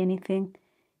 can't see anything,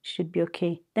 should be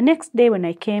okay. The next day when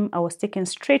I came, I was taken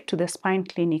straight to the spine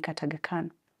clinic at Aga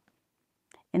Khan.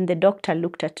 And the doctor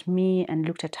looked at me and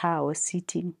looked at how I was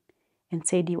sitting and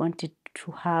said he wanted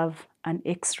to have an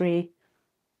x-ray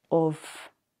of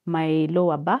my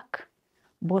lower back,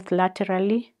 both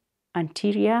laterally,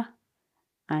 anterior,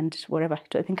 and whatever,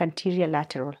 I think anterior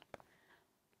lateral.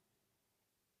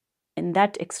 And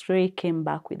that x-ray came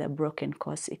back with a broken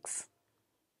coccyx.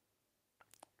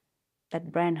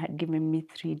 That Brian had given me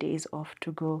 3 days off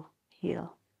to go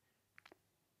heal.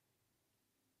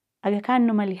 Aga Khan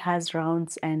normally has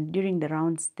rounds, and during the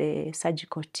rounds, the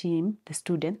surgical team, the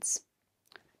students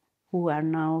who are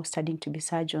now studying to be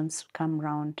surgeons, come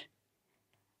round.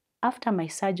 After my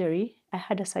surgery, I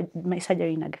had my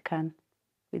surgery in Aga Khan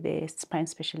with a spine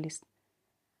specialist.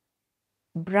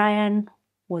 Brian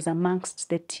was amongst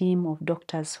the team of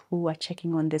doctors who were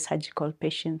checking on the surgical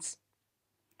patients.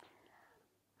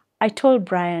 I told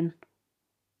Brian,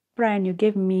 you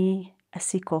gave me a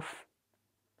sick off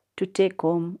to take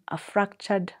home a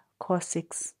fractured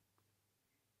coccyx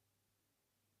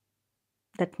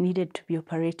that needed to be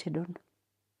operated on.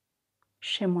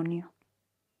 Shame on you.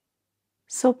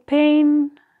 So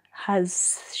pain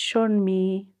has shown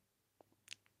me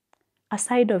a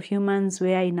side of humans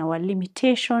where in our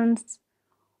limitations,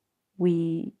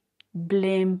 we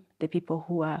blame the people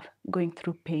who are going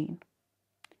through pain.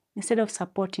 Instead of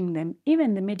supporting them,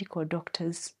 even the medical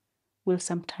doctors will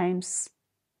sometimes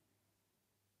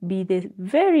be the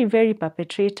very, very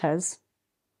perpetrators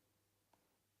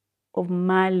of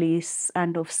malice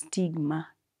and of stigma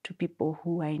to people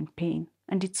who are in pain.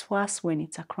 And it's worse when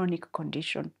it's a chronic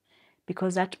condition,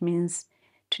 because that means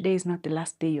today is not the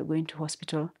last day you're going to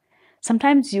hospital.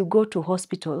 Sometimes you go to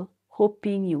hospital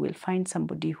hoping you will find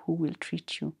somebody who will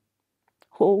treat you,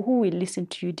 who will listen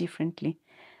to you differently.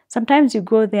 Sometimes you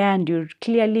go there and you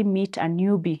clearly meet a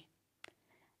newbie,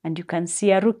 and you can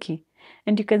see a rookie,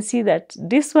 and you can see that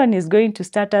this one is going to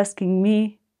start asking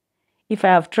me if I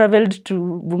have traveled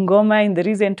to Bungoma in the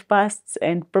recent past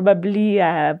and probably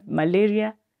I have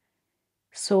malaria.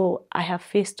 So I have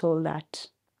faced all that.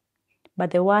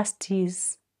 But the worst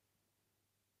is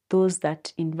those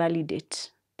that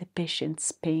invalidate the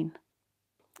patient's pain.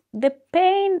 The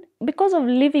pain, because of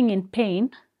living in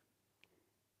pain,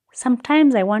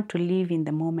 sometimes I want to live in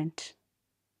the moment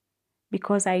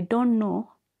because I don't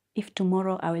know if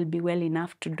tomorrow I will be well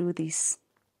enough to do this.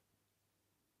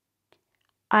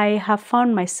 I have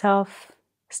found myself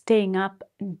staying up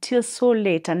until so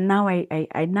late, and now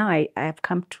I have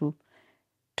come to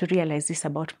realize this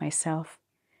about myself.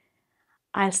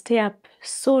 I'll stay up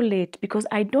so late because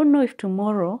I don't know if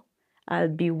tomorrow I'll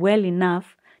be well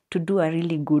enough to do a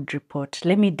really good report.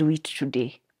 Let me do it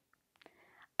today.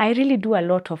 I really do a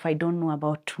lot of I don't know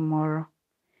about tomorrow.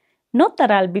 Not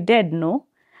that I'll be dead, no,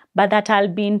 but that I'll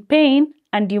be in pain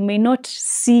and you may not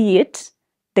see it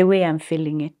the way I'm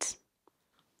feeling it.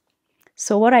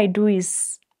 So what I do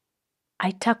is I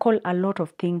tackle a lot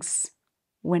of things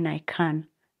when I can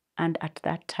and at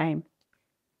that time.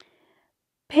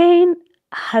 Pain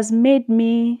has made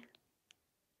me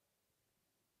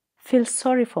feel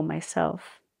sorry for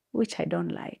myself, which I don't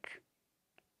like.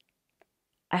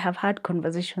 I have had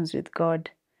conversations with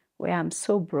God where I'm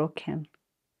so broken.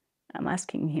 I'm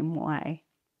asking Him why.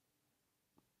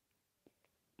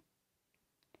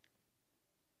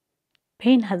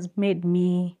 Pain has made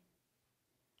me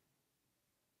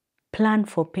plan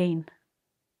for pain.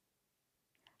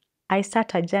 I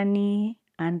start a journey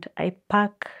and I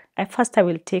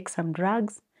will take some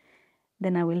drugs,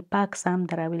 then I will pack some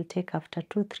that I will take after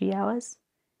 2-3 hours,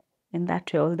 and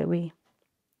that way all the way.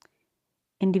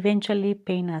 And eventually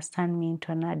pain has turned me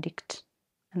into an addict,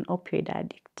 an opioid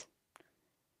addict.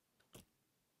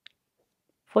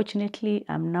 Fortunately,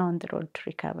 I'm now on the road to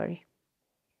recovery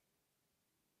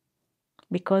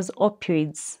because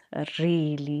opioids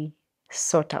really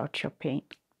sort out your pain.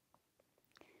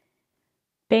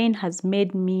 Pain has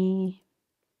made me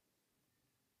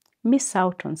miss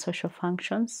out on social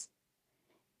functions.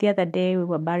 The other day we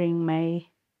were burying my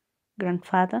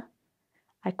grandfather.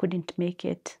 I couldn't make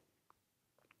it.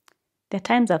 There are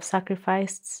times I've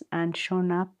sacrificed and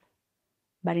shown up,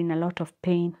 but in a lot of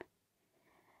pain.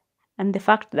 And the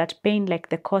fact that pain like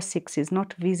the coccyx is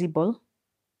not visible.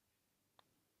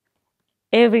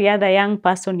 Every other young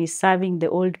person is serving the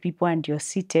old people and you're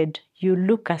seated. You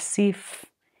look as if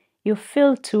you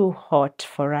feel too hot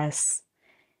for us,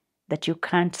 that you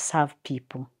can't serve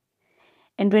people.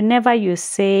 And whenever you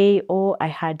say, oh, I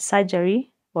had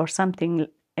surgery or something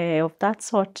of that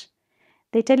sort,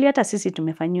 they tell you hata sisi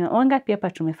tumefanyiwa. Wangapi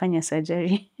hapa tumefanya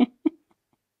surgery?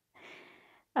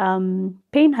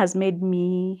 Pain has made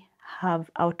me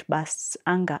have outbursts,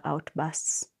 anger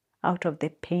outbursts, out of the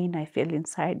pain I feel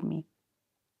inside me.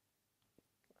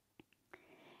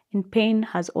 And pain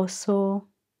has also,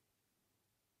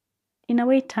 in a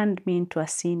way, turned me into a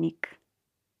cynic.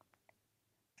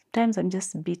 Sometimes I'm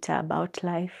just bitter about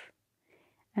life.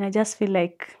 And I just feel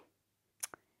like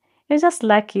you're just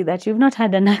lucky that you've not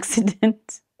had an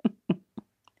accident.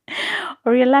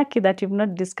 Or you're lucky that you've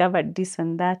not discovered this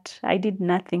and that. I did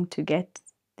nothing to get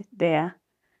there.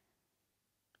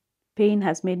 Pain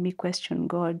has made me question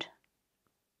God.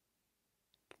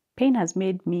 Pain has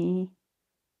made me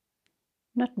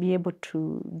not be able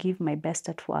to give my best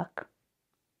at work.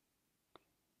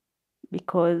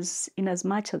 Because in as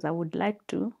much as I would like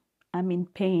to, I'm in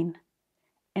pain.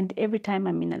 And every time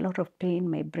I'm in a lot of pain,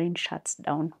 my brain shuts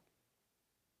down.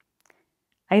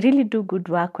 I really do good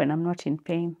work when I'm not in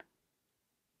pain.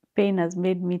 Pain has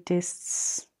made me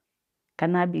taste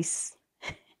cannabis.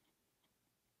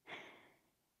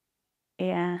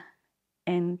 Yeah,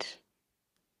 and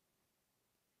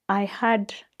I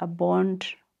had a bond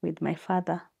with my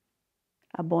father,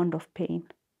 a bond of pain.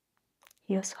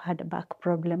 He also had a back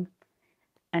problem,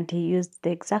 and he used the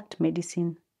exact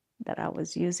medicine that I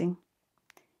was using.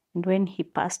 And when he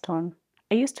passed on,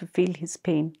 I used to feel his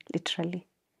pain, literally.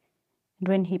 And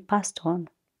when he passed on,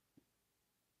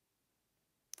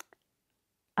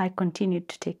 I continued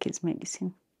to take his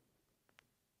medicine.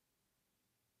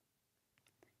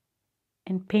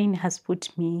 And pain has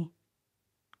put me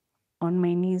on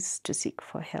my knees to seek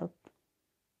for help.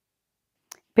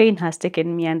 Pain has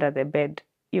taken me under the bed.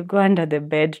 You go under the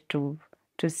bed to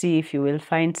see if you will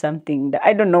find something.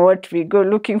 I don't know what we go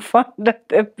looking for under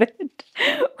the bed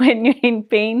when you're in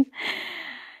pain.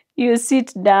 You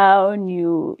sit down,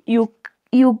 you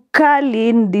curl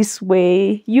in this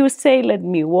way. You say, let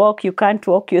me walk. You can't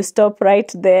walk. You stop right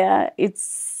there.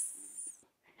 It's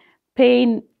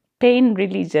pain. Pain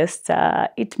really just,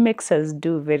 it makes us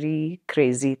do very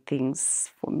crazy things.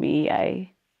 For me,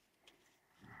 I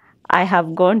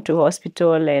have gone to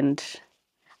hospital and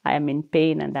I am in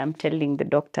pain, and I'm telling the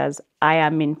doctors, I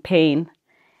am in pain.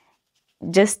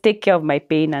 Just take care of my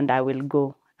pain and I will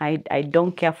go. I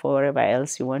don't care for whatever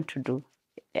else you want to do.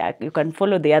 You can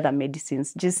follow the other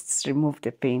medicines, just remove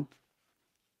the pain.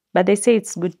 But they say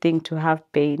it's a good thing to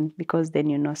have pain because then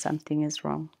you know something is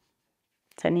wrong.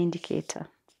 It's an indicator.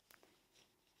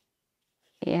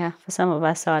 Yeah, for some of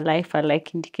us, our life are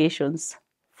like indications.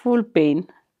 Full pain.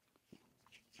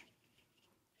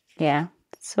 Yeah,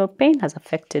 so pain has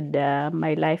affected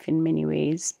my life in many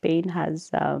ways. Pain has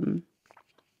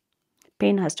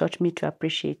taught me to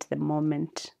appreciate the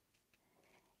moment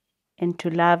and to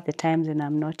love the times when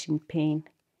I'm not in pain.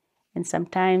 And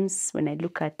sometimes when I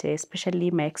look at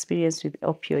especially my experience with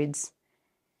opioids,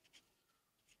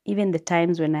 even the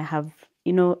times when I have,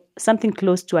 something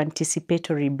close to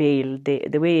anticipatory bail,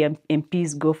 the way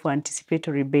MPs go for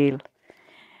anticipatory bail,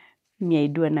 me, I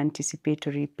do an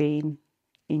anticipatory pain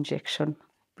injection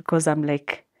because I'm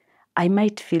like, I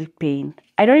might feel pain.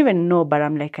 I don't even know, but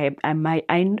I'm like,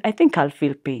 I think I'll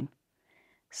feel pain.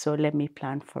 So let me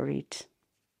plan for it.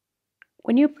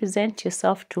 When you present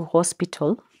yourself to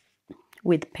hospital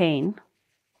with pain,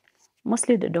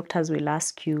 mostly the doctors will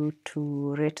ask you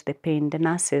to rate the pain. The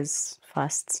nurses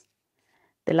first,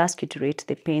 they'll ask you to rate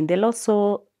the pain. They'll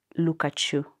also look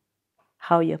at you,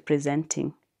 how you're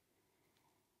presenting.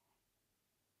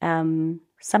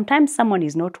 Sometimes someone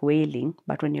is not wailing,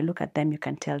 but when you look at them, you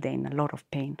can tell they're in a lot of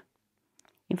pain.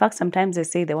 In fact, sometimes they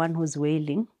say the one who's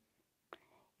wailing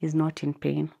is not in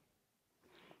pain.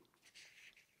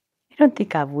 I don't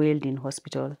think I've wailed in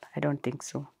hospital. I don't think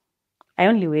so. I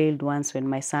only wailed once when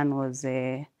my son was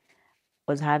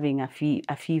having a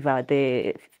fever,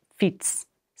 the fits,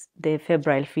 the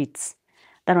febrile fits.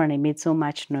 That one I made so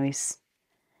much noise.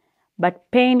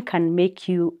 But pain can make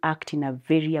you act in a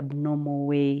very abnormal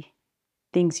way,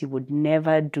 things you would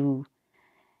never do.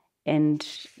 And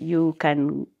you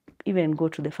can even go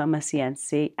to the pharmacy and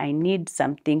say, I need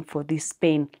something for this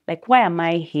pain. Like, why am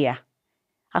I here?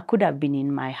 I could have been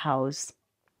in my house.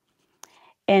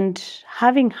 And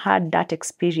having had that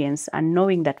experience and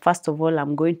knowing that, first of all,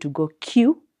 I'm going to go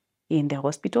queue in the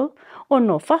hospital. Oh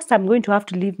no, first I'm going to have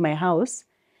to leave my house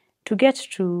to get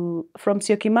from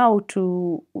Syokimau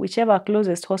to whichever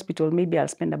closest hospital. Maybe I'll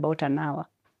spend about an hour.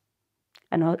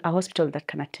 And a hospital that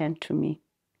can attend to me.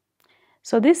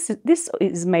 So this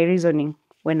is my reasoning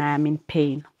when I am in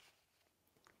pain.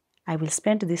 I will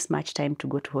spend this much time to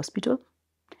go to hospital.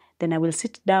 Then I will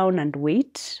sit down and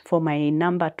wait for my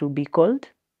number to be called.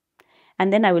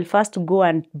 And then I will first go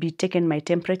and be taken my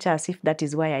temperature as if that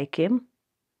is why I came.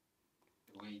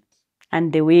 Wait.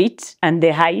 And the weight and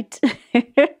the height.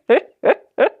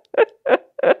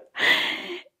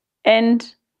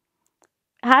 And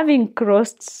having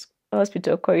crossed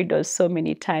hospital corridors so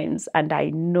many times, and I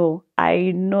know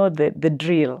the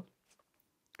drill.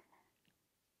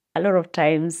 A lot of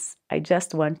times I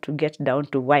just want to get down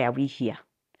to why are we here?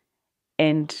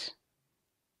 And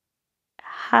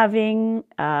having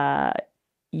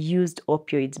used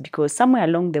opioids, because somewhere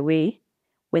along the way,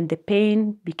 when the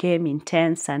pain became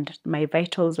intense and my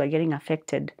vitals were getting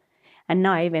affected, and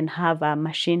now I even have a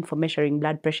machine for measuring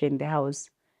blood pressure in the house.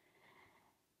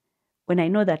 When I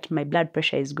know that my blood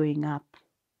pressure is going up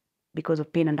because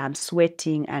of pain and I'm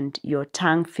sweating and your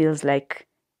tongue feels like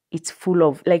it's full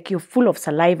of, like you're full of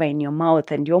saliva in your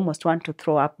mouth and you almost want to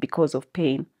throw up because of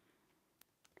pain.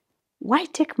 Why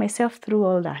take myself through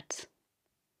all that?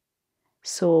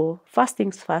 So first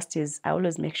things first is I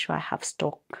always make sure I have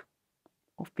stock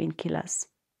of painkillers.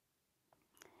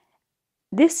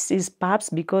 This is perhaps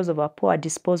because of our poor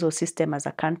disposal system as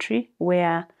a country,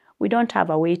 where we don't have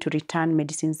a way to return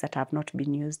medicines that have not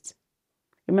been used.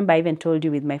 Remember, I even told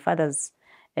you with my father's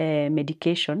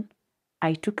medication,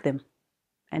 I took them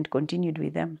and continued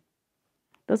with them.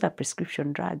 Those are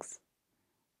prescription drugs.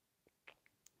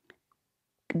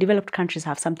 Developed countries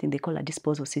have something they call a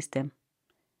disposal system.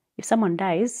 If someone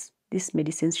dies, these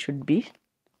medicines should be,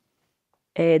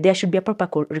 there should be a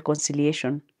proper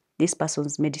reconciliation. This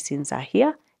person's medicines are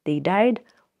here, they died,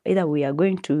 either we are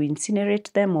going to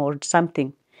incinerate them or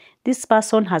something. This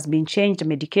person has been changed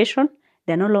medication,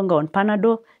 they're no longer on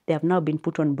Panadol, they have now been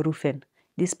put on Brufen.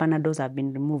 These Panadols have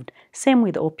been removed. Same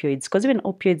with opioids, because even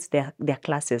opioids, they're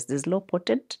classes. There's low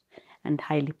potent and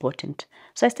highly potent.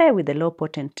 So I started with the low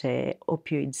potent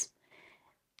opioids.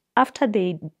 After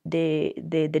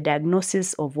the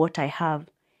diagnosis of what I have,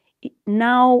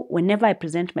 now whenever I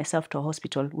present myself to a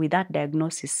hospital with that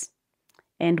diagnosis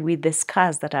and with the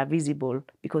scars that are visible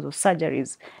because of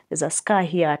surgeries, there's a scar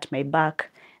here at my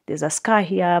back, there's a scar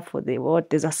here for the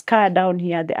what, there's a scar down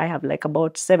here, I have like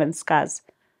about 7 scars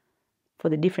for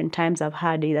the different times I've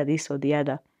had either this or the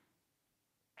other.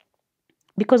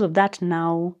 Because of that,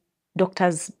 now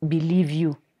doctors believe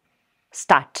you.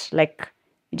 Start, like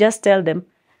you just tell them,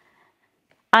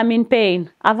 I'm in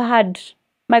pain, I've had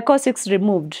my coccyx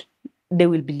removed. They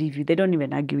will believe you. They don't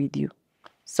even argue with you.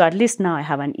 So at least now I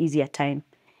have an easier time.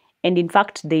 And in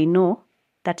fact, they know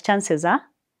that chances are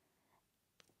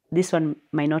this one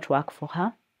might not work for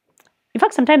her. In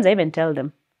fact, sometimes I even tell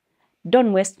them,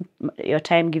 don't waste your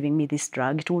time giving me this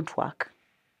drug. It won't work.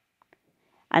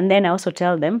 And then I also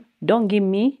tell them, don't give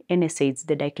me NSAIDs,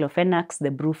 the diclofenacs, the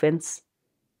brufens,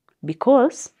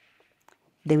 because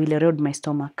they will erode my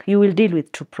stomach. You will deal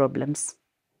with 2 problems.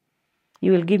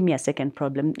 You will give me a second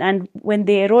problem. And when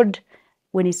they erode,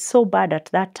 when it's so bad at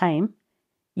that time,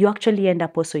 you actually end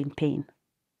up also in pain.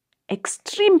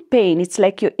 Extreme pain. It's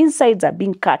like your insides are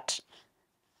being cut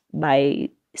by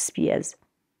spears.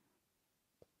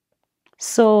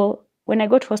 So when I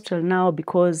go to hospital now,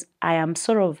 because I am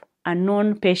sort of a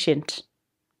known patient,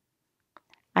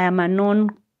 I am a known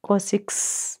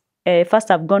coccyx. First,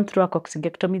 I've gone through a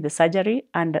coccygectomy, the surgery,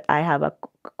 and I have a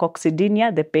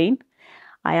coccydynia, the pain.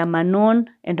 I am a known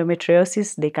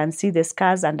endometriosis. They can see the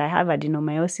scars, and I have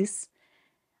adenomyosis.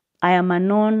 I am a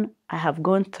known, I have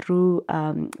gone through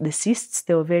the cysts,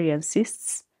 the ovarian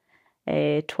cysts,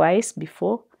 twice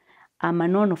before. I'm a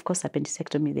known, of course,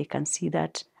 appendicectomy. They can see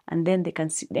that. And then they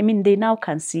can see, I mean, they now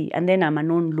can see. And then I'm a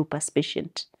known lupus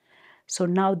patient. So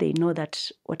now they know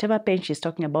that whatever pain she's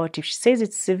talking about, if she says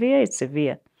it's severe, it's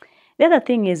severe. The other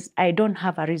thing is I don't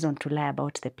have a reason to lie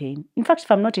about the pain. In fact,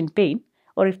 if I'm not in pain,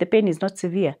 or if the pain is not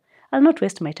severe, I'll not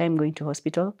waste my time going to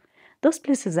hospital. Those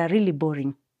places are really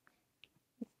boring.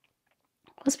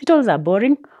 Hospitals are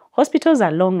boring. Hospitals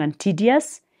are long and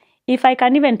tedious. If I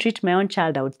can even treat my own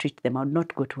child, I would treat them. I would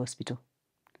not go to hospital.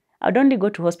 I would only go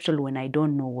to hospital when I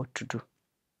don't know what to do.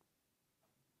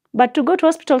 But to go to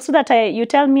hospital so that you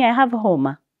tell me I have a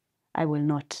homa, I will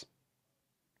not.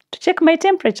 To check my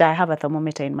temperature, I have a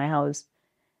thermometer in my house.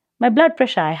 My blood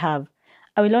pressure, I have.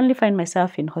 I will only find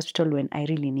myself in hospital when I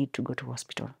really need to go to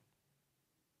hospital.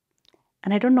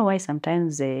 And I don't know why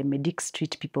sometimes medics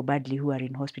treat people badly who are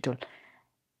in hospital.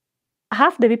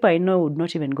 Half the people I know would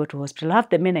not even go to hospital. Half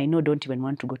the men I know don't even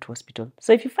want to go to hospital.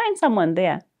 So if you find someone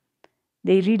there,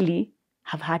 they really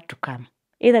have had to come.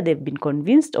 Either they've been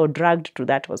convinced or dragged to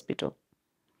that hospital.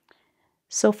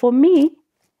 So for me,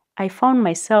 I found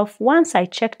myself, once I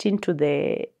checked into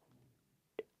the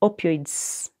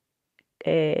opioids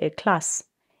class,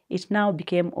 it now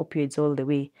became opioids all the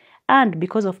way. And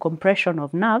because of compression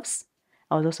of nerves,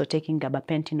 I was also taking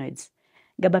gabapentinoids.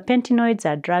 Gabapentinoids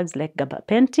are drugs like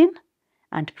gabapentin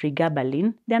and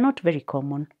pregabalin. They are not very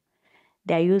common.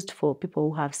 They are used for people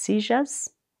who have seizures,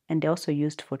 and they're also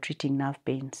used for treating nerve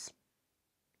pains.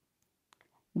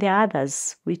 There are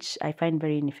others which I find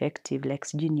very ineffective, like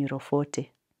Neuroforte.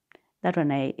 That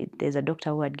one, there's a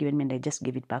doctor who had given me and I just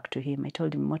gave it back to him. I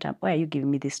told him, why are you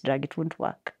giving me this drug? It won't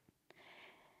work.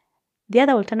 The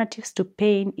other alternatives to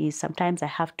pain is sometimes I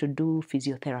have to do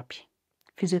physiotherapy.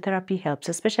 Physiotherapy helps,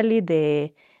 especially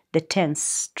the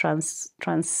TENS,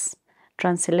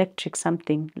 transelectric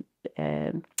something.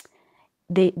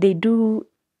 They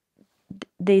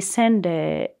send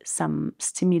some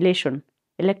stimulation,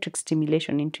 electric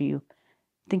stimulation into you.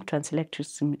 I think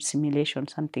transelectric stimulation,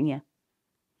 something, yeah.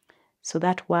 So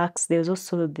that works. There's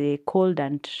also the cold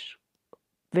and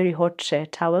very hot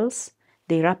towels.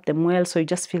 They wrap them well, so you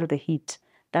just feel the heat.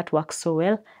 That works so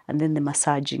well. And then the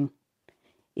massaging.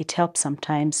 It helps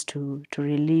sometimes to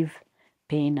relieve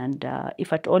pain, and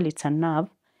if at all it's a nerve,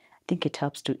 I think it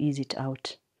helps to ease it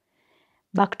out.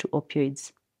 Back to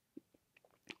opioids.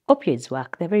 Opioids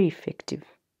work, they're very effective.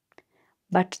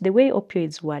 But the way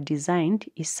opioids were designed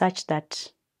is such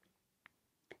that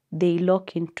they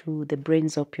lock into the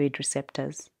brain's opioid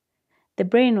receptors. The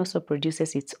brain also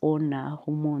produces its own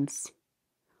hormones,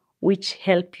 which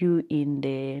help you in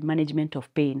the management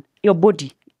of pain. Your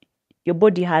body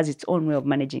has its own way of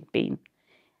managing pain.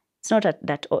 It's not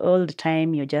that all the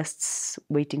time you're just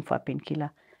waiting for a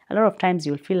painkiller. A lot of times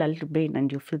you'll feel a little pain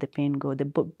and you'll feel the pain go. The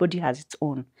body has its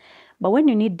own. But when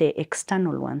you need the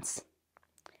external ones,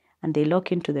 and they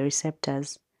lock into the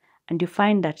receptors, and you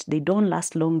find that they don't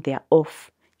last long, they're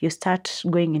off, you start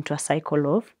going into a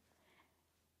cycle of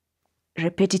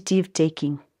repetitive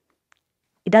taking.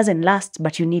 It doesn't last,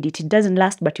 but you need it. It doesn't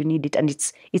last, but you need it. And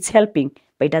it's helping,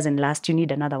 but it doesn't last. You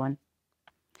need another one.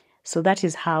 So that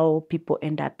is how people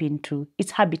end up into,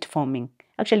 it's habit forming.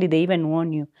 Actually, they even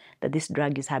warn you that this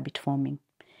drug is habit forming.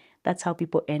 That's how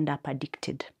people end up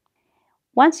addicted.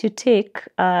 Once you take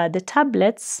the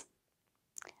tablets,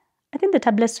 I think the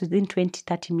tablets within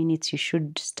 20-30 minutes, you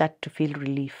should start to feel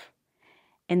relief.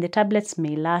 And the tablets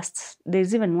may last,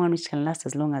 there's even one which can last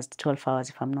as long as 12 hours,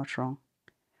 if I'm not wrong.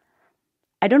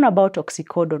 I don't know about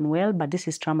oxycodone well, but this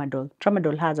is tramadol.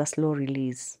 Tramadol has a slow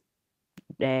release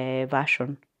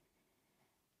version.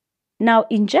 Now,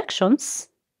 injections,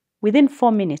 within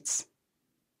 4 minutes,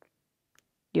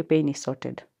 your pain is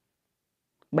sorted.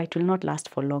 But it will not last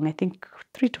for long. I think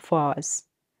 3 to 4 hours.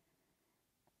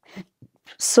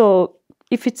 So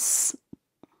if it's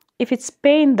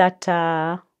pain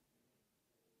that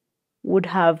would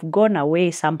have gone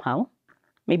away somehow,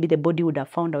 maybe the body would have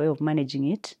found a way of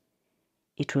managing it,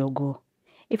 it will go.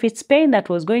 If it's pain that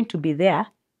was going to be there,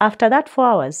 after that 4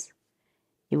 hours,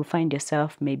 you will find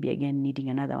yourself maybe again needing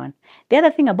another one. The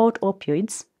other thing about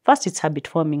opioids, first, it's habit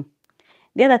forming.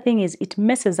 The other thing is it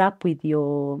messes up with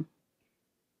your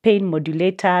pain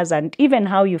modulators and even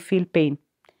how you feel pain.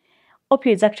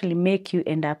 Opioids actually make you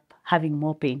end up having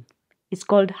more pain. It's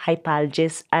called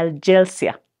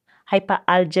hyperalgesia.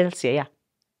 Hyperalgesia, yeah.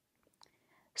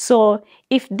 So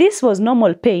if this was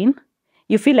normal pain,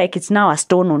 you feel like it's now a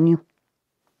stone on you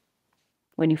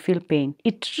when you feel pain.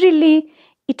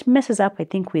 It messes up, I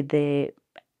think, with the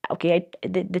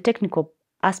technical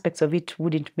aspects of it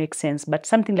wouldn't make sense, but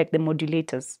something like the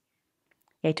modulators,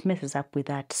 yeah, it messes up with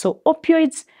that. So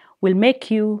opioids will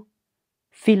make you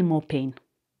feel more pain.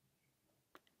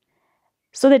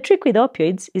 So the trick with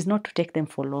opioids is not to take them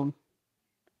for long.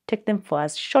 Take them for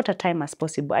as short a time as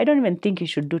possible. I don't even think you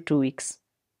should do 2 weeks.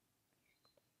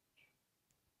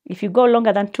 If you go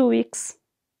longer than 2 weeks,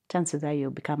 chances are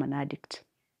you'll become an addict.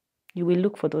 You will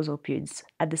look for those opioids.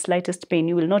 At the slightest pain,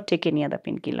 you will not take any other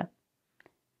painkiller.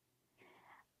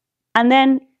 And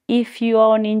then if you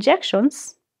are on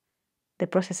injections, the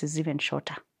process is even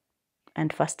shorter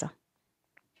and faster.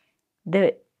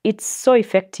 It's so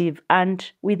effective, and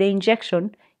with the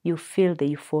injection, you feel the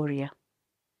euphoria.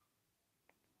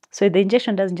 So the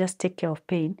injection doesn't just take care of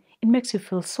pain, it makes you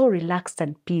feel so relaxed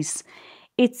and peace.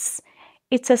 It's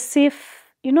as if,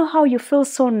 you know how you feel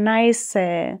so nice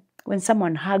when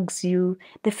someone hugs you,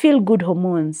 the feel-good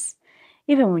hormones.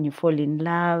 Even when you fall in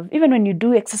love, even when you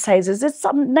do exercises, it's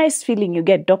some nice feeling, you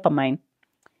get dopamine.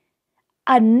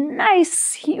 A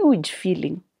nice, huge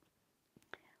feeling.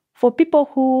 For people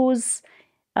whose,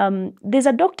 there's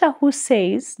a doctor who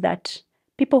says that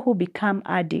people who become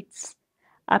addicts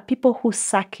are people whose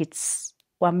circuits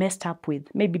were messed up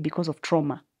with, maybe because of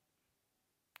trauma,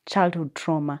 childhood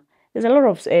trauma. There's a lot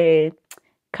of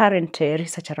current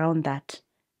research around that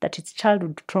it's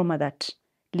childhood trauma that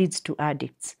leads to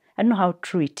addicts. I don't know how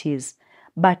true it is,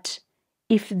 but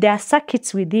if there are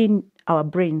circuits within our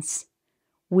brains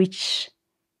which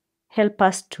help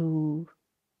us to,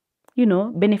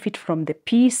 benefit from the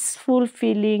peaceful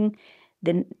feeling,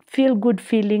 the feel-good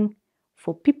feeling,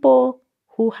 for people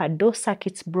who had those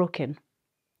circuits broken,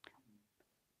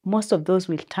 most of those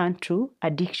will turn to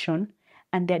addiction,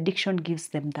 and the addiction gives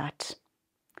them that.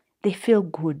 They feel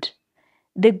good.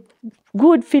 The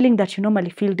good feeling that you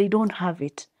normally feel, they don't have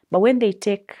it. But when they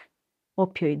take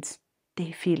opioids,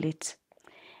 they feel it.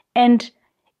 And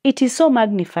it is so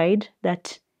magnified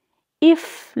that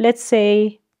if, let's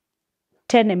say,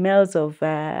 10 mLs of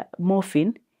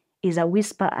morphine is a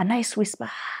whisper, a nice whisper.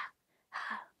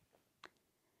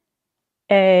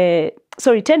 An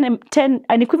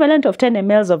equivalent of 10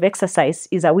 mLs of exercise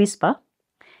is a whisper.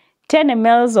 10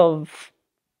 mLs of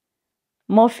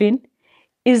morphine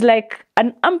is like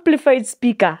an amplified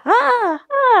speaker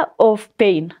of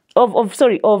pain, of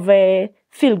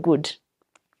feel good.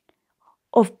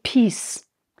 of peace.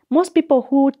 Most people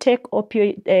who take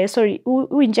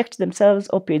who inject themselves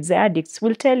opioids, the addicts,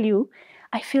 will tell you,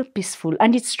 I feel peaceful.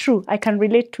 And it's true, I can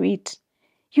relate to it.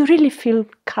 You really feel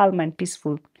calm and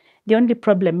peaceful. The only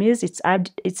problem is it's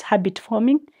habit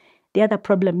forming. The other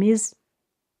problem is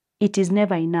it is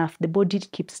never enough. The body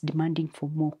keeps demanding for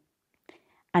more.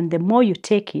 And the more you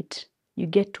take it, you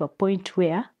get to a point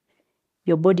where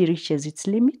your body reaches its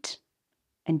limit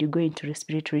and you go into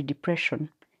respiratory depression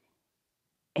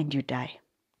and you die.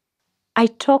 I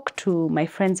talk to my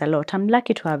friends a lot. I'm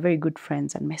lucky to have very good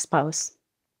friends and my spouse.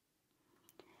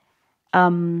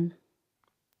 I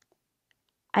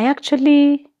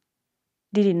actually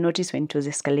didn't notice when it was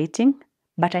escalating,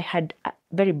 but I had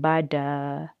very bad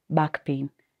back pain.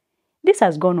 This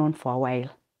has gone on for a while,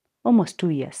 almost 2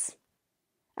 years.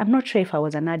 I'm not sure if I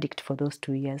was an addict for those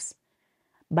 2 years,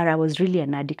 but I was really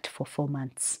an addict for 4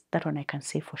 months. That one I can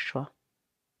say for sure.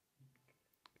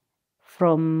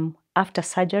 From after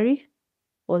surgery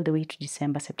all the way to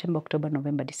December, September, October,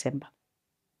 November, December,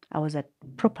 I was a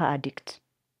proper addict.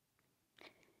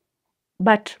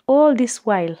 But all this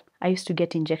while, I used to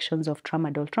get injections of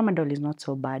tramadol. Tramadol is not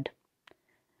so bad.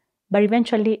 But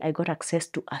eventually, I got access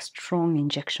to a strong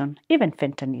injection. Even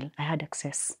fentanyl, I had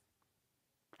access.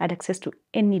 I had access to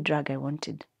any drug I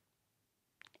wanted.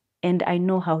 And I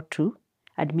know how to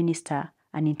administer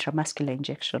an intramuscular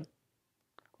injection,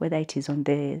 whether it is on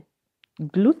the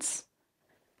glutes,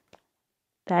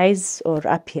 thighs, or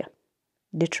up here,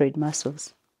 deltoid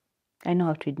muscles. I know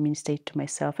how to administer it to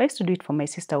myself. I used to do it for my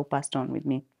sister who passed on with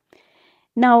me.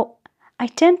 Now, I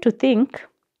tend to think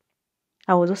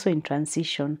I was also in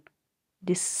transition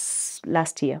this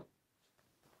last year.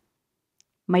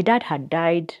 My dad had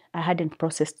died. I hadn't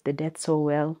processed the death so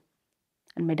well.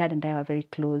 And my dad and I were very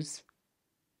close.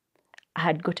 I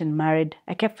had gotten married.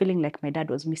 I kept feeling like my dad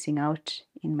was missing out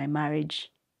in my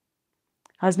marriage.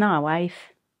 I was now a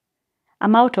wife.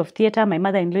 I'm out of theater. My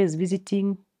mother-in-law is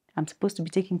visiting. I'm supposed to be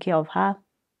taking care of her.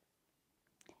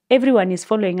 Everyone is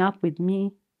following up with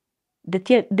me.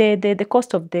 The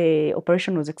cost of the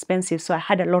operation was expensive, so I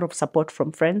had a lot of support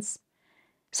from friends.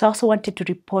 So I also wanted to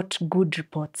report good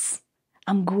reports.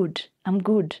 I'm good.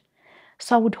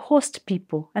 So I would host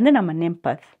people, and then I'm an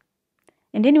empath.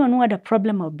 And anyone who had a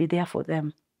problem, I would be there for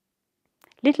them.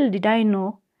 Little did I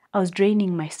know, I was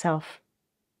draining myself.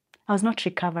 I was not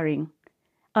recovering.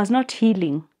 I was not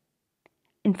healing.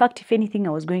 In fact, if anything,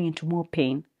 I was going into more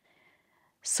pain.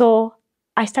 So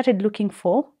I started looking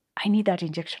I need that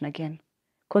injection again.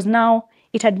 Because now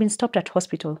it had been stopped at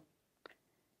hospital.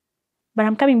 But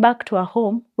I'm coming back to a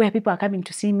home where people are coming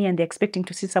to see me and they're expecting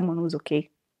to see someone who's okay.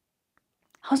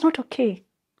 I was not okay,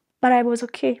 but I was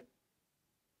okay.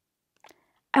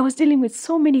 I was dealing with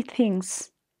so many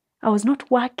things. I was not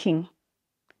working,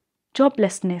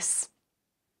 joblessness.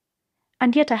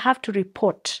 And yet I have to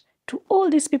report to all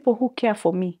these people who care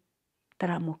for me that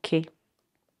I'm okay.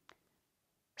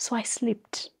 So I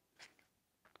slept.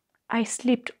 I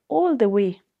slept all the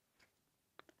way.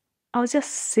 I was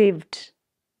just saved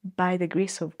by the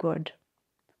grace of God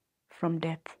from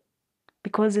death.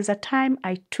 Because there's a time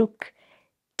I took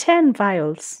 10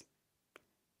 vials,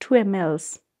 2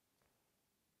 mLs,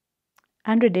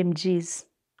 100 mgs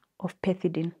of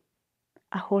pethidine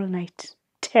a whole night.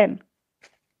 10.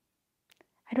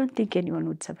 I don't think anyone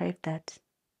would survive that.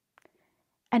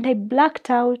 And I blacked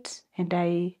out and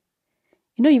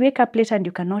you wake up later and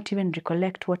you cannot even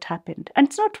recollect what happened. And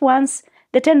it's not once,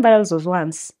 the 10 vials was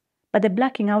once, but the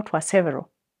blacking out was several.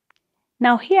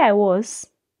 Now here I was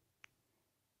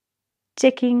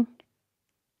taking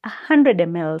 100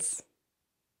 mLs,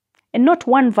 and not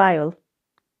 1 vial,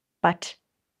 but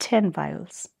 10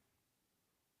 vials.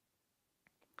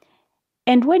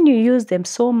 And when you use them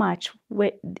so much,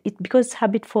 it becomes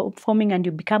habit forming and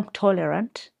you become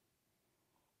tolerant.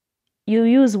 You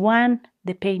use one,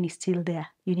 the pain is still there.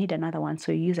 You need another one,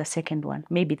 so you use a second one.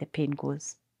 Maybe the pain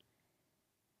goes.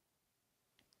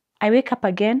 I wake up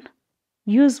again,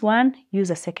 use one, use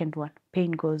a second one,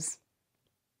 pain goes.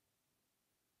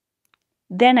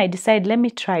 Then I decide, let me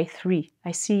try 3.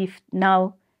 I see if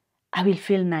now I will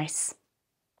feel nice.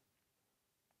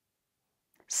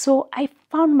 So I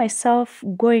found myself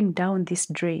going down this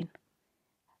drain.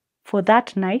 For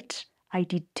that night, I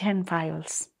did 10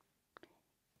 vials.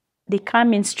 They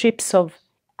come in strips of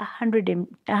 100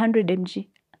 mg.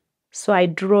 So I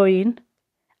draw in,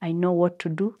 I know what to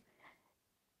do.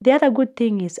 The other good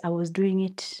thing is I was doing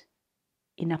it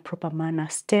in a proper manner,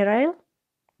 sterile,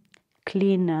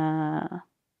 clean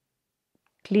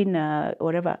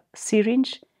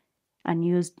syringe, and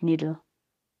used needle.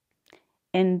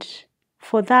 And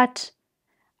for that,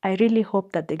 I really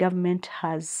hope that the government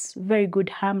has very good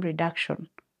harm reduction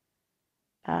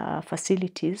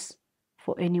facilities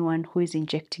for anyone who is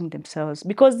injecting themselves,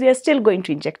 because they are still going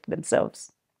to inject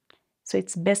themselves. So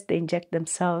it's best they inject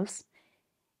themselves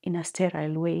in a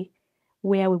sterile way,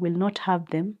 where we will not have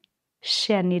them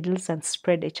share needles and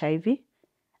spread HIV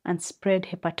and spread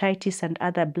hepatitis and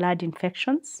other blood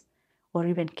infections, or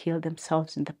even kill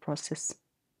themselves in the process.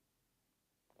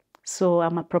 So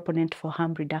I'm a proponent for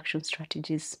harm reduction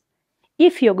strategies.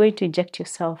 If you're going to inject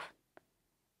yourself,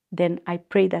 then I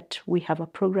pray that we have a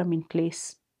program in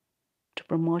place to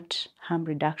promote harm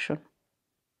reduction.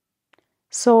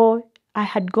 So I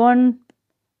had gone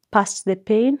past the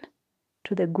pain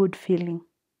to the good feeling,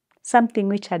 something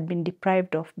which had been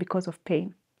deprived of because of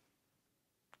pain.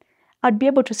 I'd be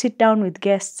able to sit down with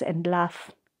guests and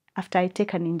laugh after I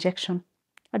take an injection.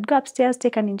 I'd go upstairs,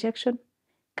 take an injection,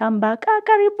 come back,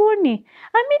 karibuni,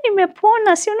 ami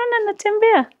nimepona, si unaona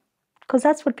natembea. Because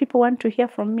that's what people want to hear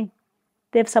from me.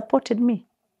 They've supported me.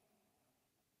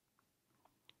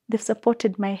 They've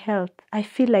supported my health. I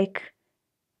feel like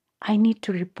I need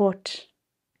to report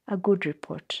a good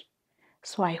report.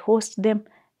 So I host them.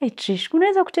 Hey Trish,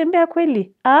 unaweza kutembea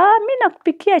kweli? Mi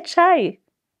nakupikia chai.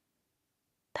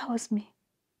 That was me.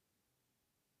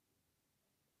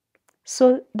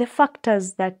 So the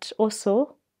factors that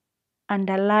also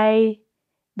underlie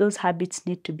those habits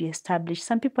need to be established.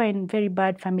 Some people are in very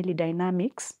bad family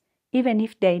dynamics. Even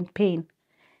if they're in pain,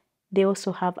 they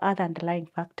also have other underlying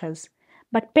factors.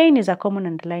 But pain is a common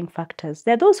underlying factor.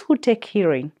 There are those who take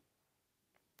heroin.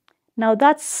 Now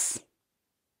that's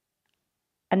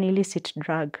an illicit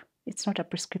drug. It's not a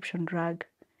prescription drug.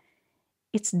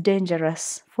 It's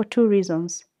dangerous for two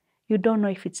reasons. You don't know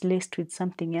if it's laced with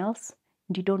something else,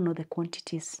 and you don't know the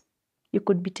quantities. You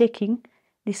could be taking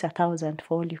this 1,000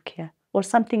 for all you care, or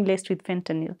something laced with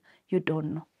fentanyl. You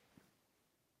don't know.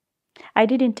 I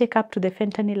didn't take up to the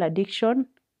fentanyl addiction.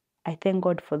 I thank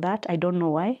God for that. I don't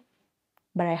know why,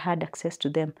 but I had access to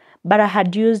them. But I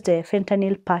had used a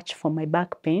fentanyl patch for my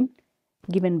back pain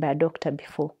given by a doctor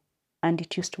before, and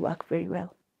it used to work very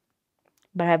well.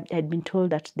 But I had been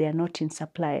told that they are not in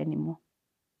supply anymore.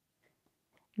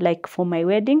 Like for my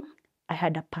wedding, I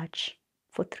had a patch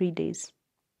for 3 days.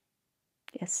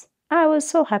 Yes, I was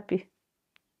so happy.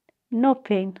 No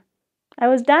pain. I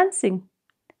was dancing.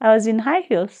 I was in high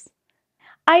heels.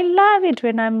 I love it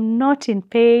when I'm not in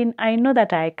pain. I know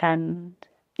that I can,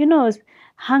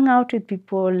 hang out with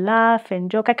people, laugh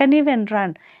and joke. I can even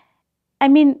run. I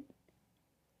mean,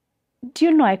 do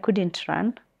you know I couldn't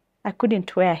run? I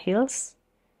couldn't wear heels.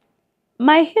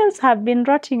 My heels have been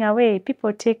rotting away.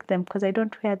 People take them because I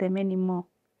don't wear them anymore.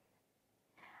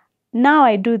 Now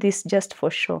I do this just for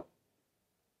show.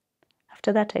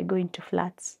 After that, I go into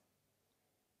flats.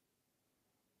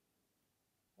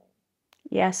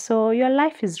 Yeah, so your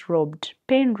life is robbed.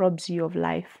 Pain robs you of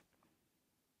life.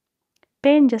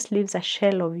 Pain just leaves a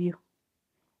shell of you.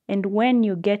 And when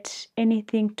you get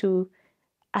anything to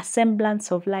a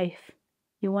semblance of life,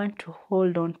 you want to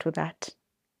hold on to that.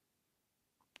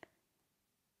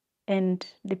 And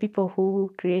the people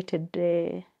who created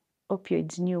the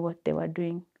opioids knew what they were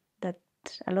doing, that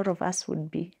a lot of us would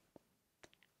be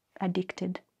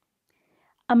addicted.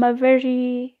 I'm a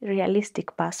very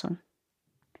realistic person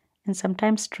and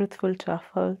sometimes truthful to a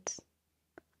fault.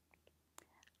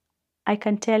 I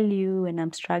can tell you when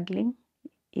I'm struggling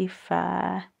if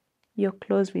you're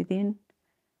close within,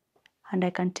 and I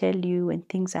can tell you when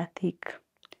things are thick.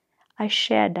 I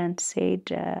shared and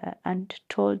said and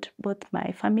told both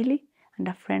my family and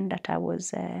a friend that I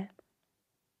was,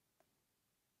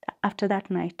 after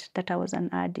that night, that I was an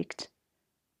addict.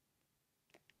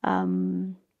 I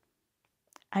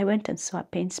went and saw a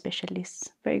pain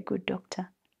specialist, very good doctor.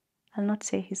 I'll not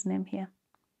say his name here.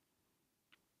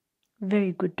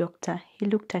 Very good doctor. He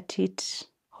looked at it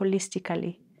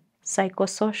holistically,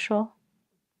 psychosocial,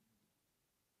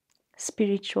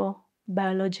 spiritual,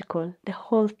 biological, the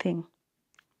whole thing.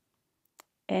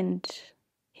 And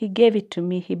he gave it to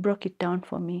me. He broke it down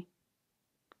for me.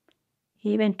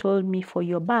 He even told me, for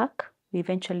your back, we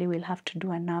eventually will have to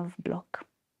do a nerve block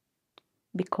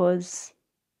because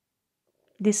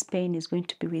this pain is going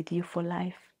to be with you for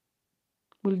life.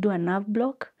 We'll do a nerve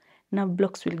block. Nerve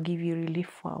blocks will give you relief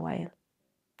for a while.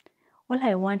 All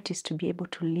I want is to be able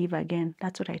to live again.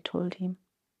 That's what I told him.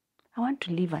 I want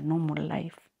to live a normal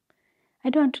life. I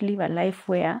don't want to live a life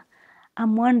where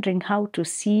I'm wondering how to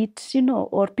sit,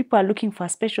 or people are looking for a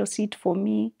special seat for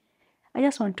me. I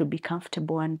just want to be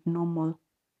comfortable and normal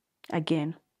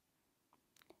again.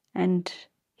 And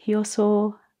he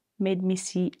also made me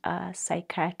see a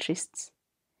psychiatrist.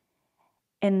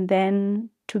 And then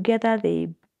together they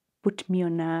put me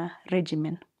on a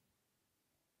regimen.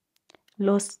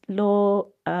 Low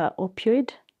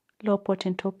opioid, low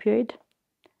potent opioid,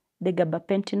 the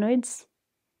gabapentinoids,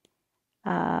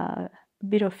 a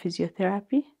bit of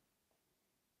physiotherapy,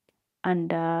 and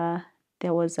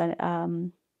there was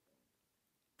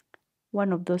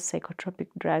one of those psychotropic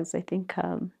drugs, I think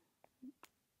an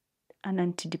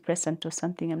antidepressant or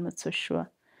something, I'm not so sure.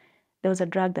 There was a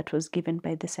drug that was given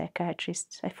by the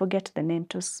psychiatrist. I forget the name,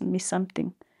 it was me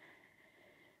something.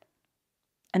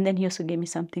 And then he also gave me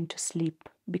something to sleep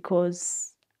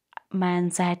because my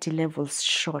anxiety levels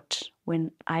shot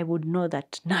when I would know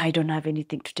that, no, I don't have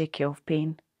anything to take care of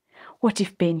pain. What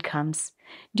if pain comes?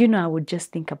 Do you know, I would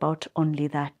just think about only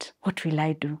that. What will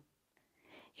I do?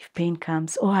 If pain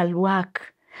comes, oh, I'll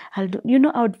work. I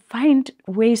would find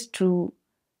ways to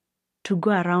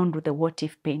go around with the what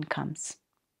if pain comes.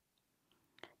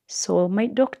 So my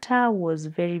doctor was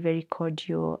very, very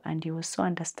cordial and he was so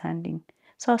understanding.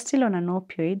 So I was still on an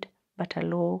opioid, but a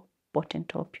low potent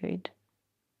opioid.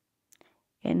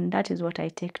 And that is what I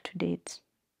take to date,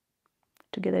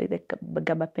 together with the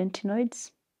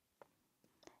gabapentinoids.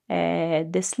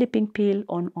 The sleeping pill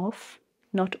on off,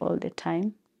 not all the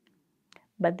time.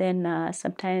 But then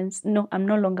sometimes, no, I'm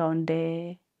no longer on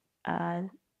the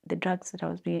drugs that I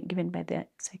was being given by the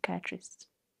psychiatrist.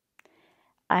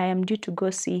 I am due to go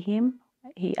see him.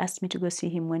 He asked me to go see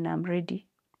him when I'm ready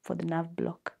for the nerve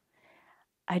block.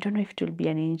 I don't know if it will be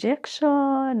an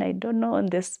injection. I don't know, on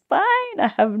the spine.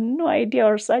 I have no idea,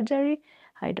 or surgery.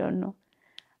 I don't know.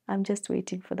 I'm just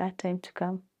waiting for that time to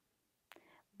come.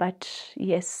 But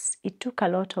yes, it took a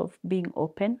lot of being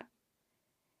open.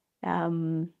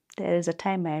 There is a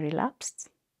time I relapsed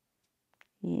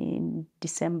in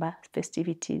December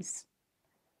festivities.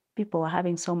 People were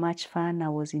having so much fun. I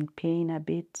was in pain a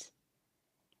bit.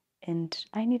 And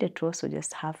I needed to also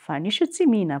just have fun. You should see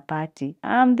me in a party.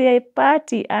 I'm the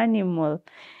party animal.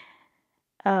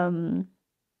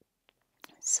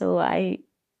 So I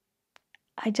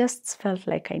just felt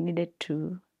like I needed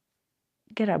to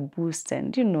get a boost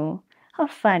and,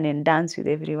 have fun and dance with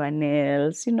everyone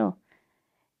else,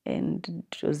 And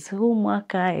it was huu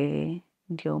mwaka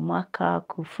ndio mwaka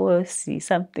kufosi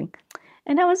something.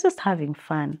 And I was just having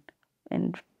fun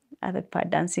and other part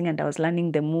dancing, and I was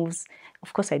learning the moves.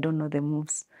 Of course, I don't know the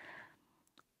moves.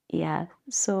 Yeah,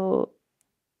 so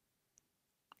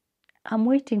I'm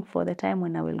waiting for the time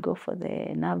when I will go for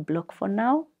the nerve block. For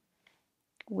now,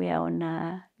 we are on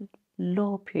a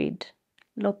low potent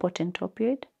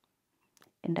opioid,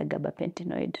 and a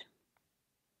gabapentinoid,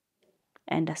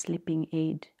 and a sleeping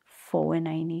aid for when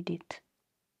I need it.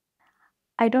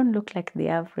 I don't look like the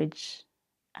average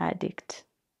addict.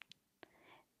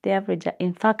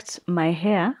 In fact, my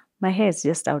hair is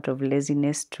just out of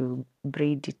laziness to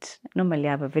braid it. Normally,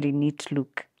 I have a very neat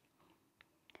look.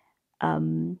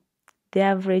 The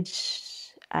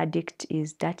average addict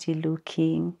is dirty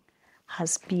looking,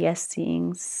 has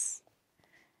piercings,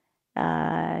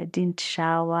 didn't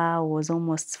shower, was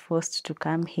almost forced to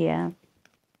come here.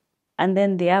 And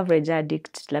then the average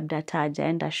addict, labda hata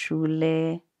hajaenda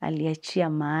shule, aliachia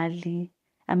mahali,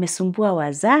 amesumbua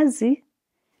wazazi.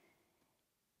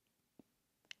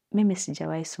 Mimi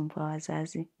sijawahi sumbua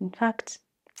wazazi. In fact,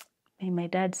 may my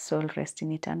dad's soul rest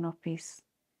in eternal peace.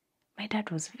 My dad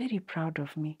was very proud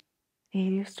of me. He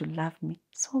used to love me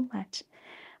so much.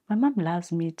 My mom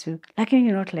loves me too.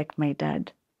 Lakini not like my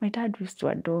dad. My dad used to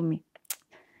adore me.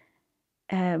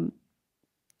 I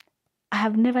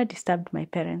have never disturbed my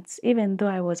parents, even though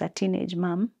I was a teenage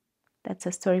mom. That's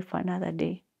a story for another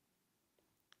day.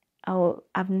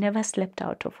 I've never slept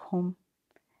out of home.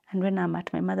 And when I'm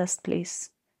at my mother's place,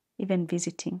 even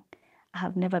visiting, I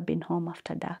have never been home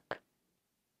after dark.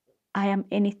 I am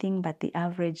anything but the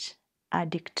average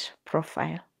addict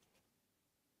profile.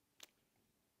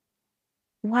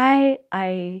 Why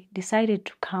I decided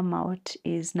to come out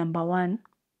is, number one,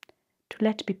 to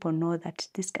let people know that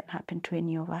this can happen to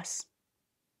any of us.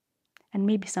 And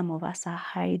maybe some of us are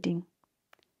hiding.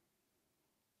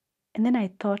 And then I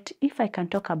thought, if I can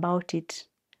talk about it,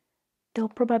 they'll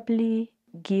probably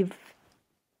give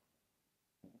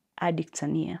addicts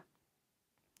an ear.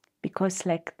 Because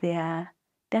they're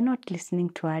not listening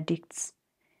to addicts.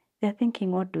 They're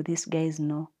thinking, what do these guys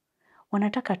know?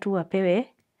 Wanataka tu wapewe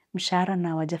mshahara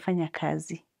na wajafanya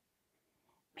kazi.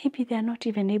 Maybe they're not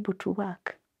even able to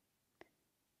work.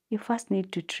 You first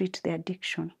need to treat the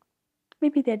addiction.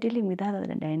 Maybe they're dealing with other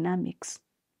dynamics.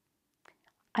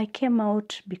 I came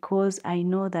out because I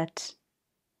know that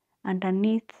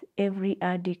underneath every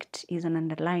addict is an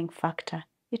underlying factor.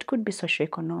 It could be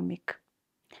socioeconomic.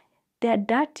 They are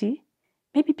dirty,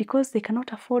 maybe because they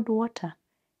cannot afford water.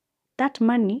 That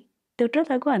money they would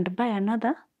rather go and buy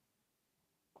another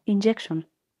injection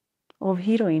of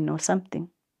heroin or something.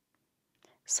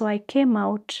 So I came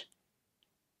out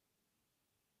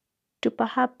to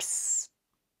perhaps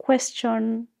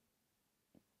question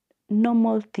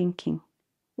normal thinking,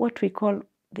 what we call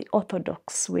the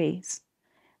orthodox ways,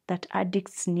 that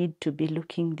addicts need to be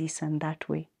looking this and that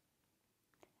way.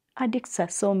 Addicts are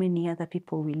so many other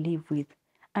people we live with.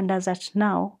 And as at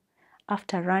now,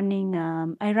 after running,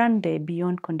 I ran the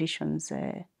Beyond Conditions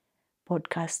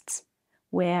podcasts,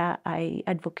 where I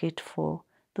advocate for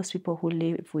those people who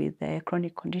live with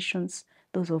chronic conditions,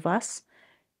 those of us,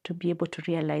 to be able to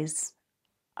realize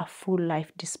a full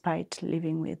life despite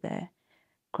living with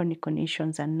chronic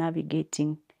conditions and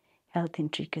navigating health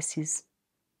intricacies.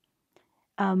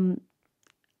 I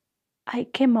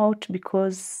came out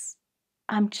because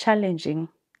I'm challenging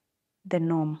the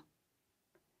norm.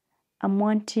 I'm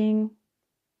wanting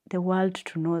the world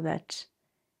to know that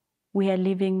we are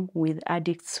living with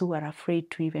addicts who are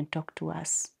afraid to even talk to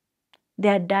us. They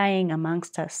are dying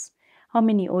amongst us. How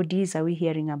many ODs are we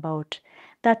hearing about?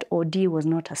 That OD was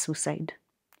not a suicide.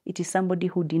 It is somebody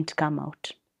who didn't come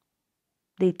out.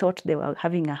 They thought they were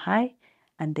having a high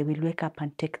and they will wake up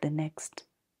and take the next.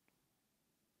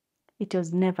 It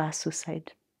was never a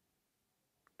suicide.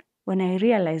 When I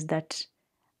realized that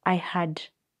I had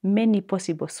many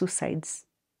possible suicides,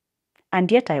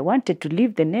 and yet I wanted to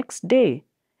live the next day,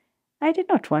 I did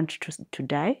not want to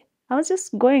die. I was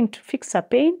just going to fix a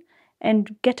pain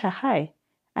and get a high.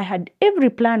 I had every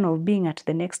plan of being at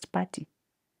the next party.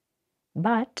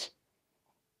 But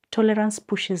tolerance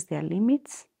pushes their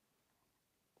limits.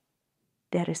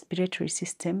 Their respiratory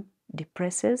system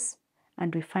depresses,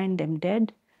 and we find them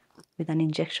dead with an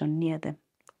injection near them.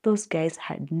 Those guys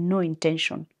had no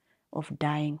intention of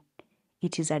dying.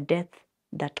 It is a death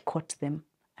that caught them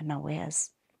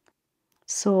unawares.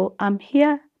 So I'm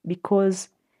here because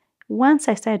once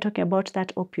I started talking about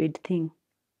that opioid thing,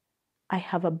 I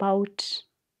have about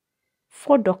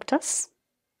 4 doctors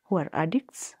who are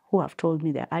addicts, who have told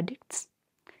me they're addicts.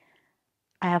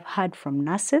 I have heard from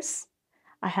nurses.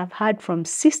 I have heard from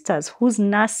sisters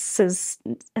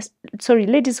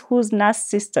ladies whose nurse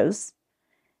sisters,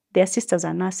 their sisters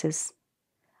are nurses,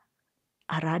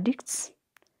 are addicts.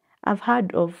 I've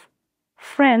heard of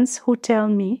friends who tell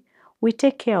me, we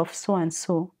take care of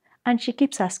so-and-so, and she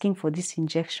keeps asking for this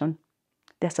injection.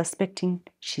 They're suspecting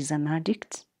she's an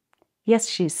addict. Yes,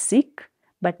 she's sick,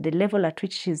 but the level at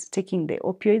which she's taking the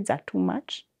opioids are too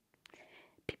much.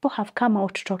 People have come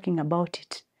out talking about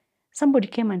it. Somebody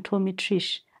came and told me,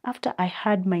 Trish, after I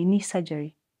had my knee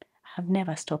surgery, I have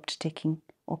never stopped taking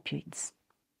opioids.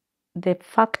 The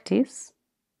fact is,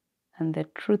 and the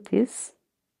truth is,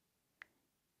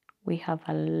 we have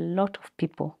a lot of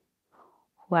people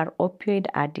who are opioid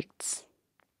addicts,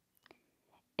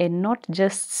 and not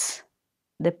just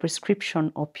the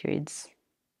prescription opioids,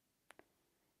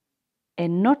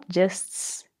 and not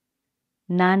just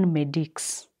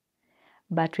non-medics,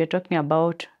 but we're talking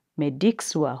about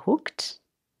medics who are hooked,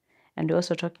 and we're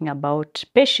also talking about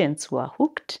patients who are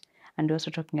hooked, and we're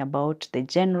also talking about the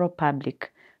general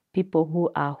public, people who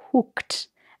are hooked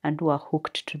and who are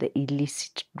hooked to the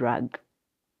illicit drug.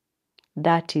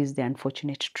 That is the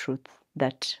unfortunate truth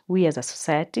that we as a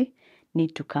society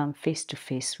need to come face to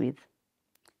face with.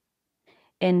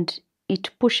 And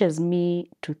it pushes me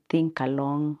to think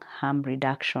along harm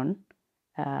reduction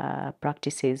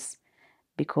practices,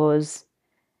 because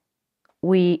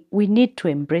we need to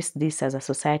embrace this as a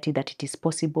society, that it is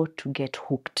possible to get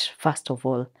hooked, first of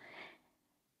all.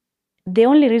 The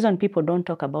only reason people don't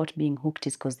talk about being hooked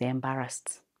is because they're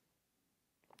embarrassed.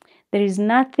 There is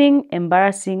nothing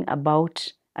embarrassing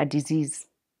about a disease.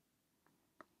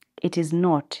 It is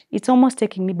not. It's almost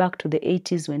taking me back to the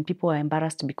 80s when people were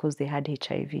embarrassed because they had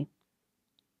HIV.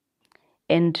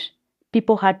 And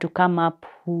people had to come up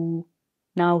who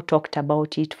now talked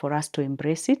about it for us to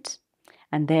embrace it.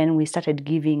 And then we started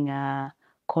giving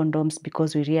condoms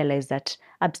because we realized that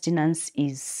abstinence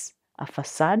is a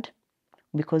facade,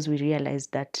 because we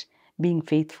realized that being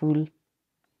faithful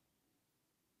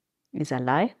is a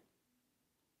lie.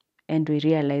 And we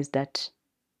realized that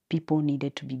people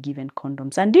needed to be given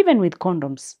condoms. And even with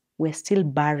condoms, we're still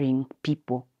burying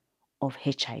people of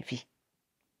HIV.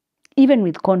 Even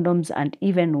with condoms and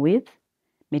even with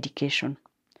medication.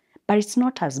 But it's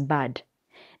not as bad.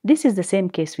 This is the same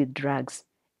case with drugs.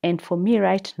 And for me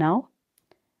right now,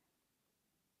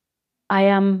 I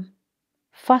am,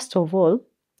 first of all,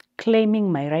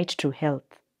 claiming my right to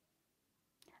health.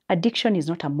 Addiction is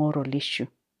not a moral issue.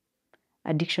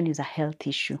 Addiction is a health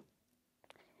issue.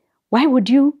 Why would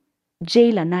you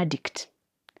jail an addict?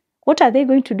 What are they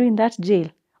going to do in that jail?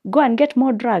 go and get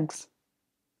more drugs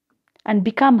and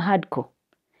become hardcore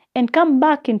and come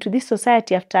back into this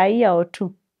society after a year or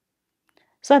two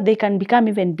so that they can become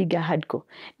even bigger hardcore.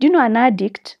 Do you know an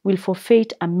addict will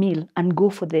forfeit a meal and go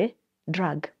for the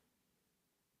drug?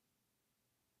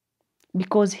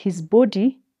 Because his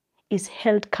body is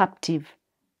held captive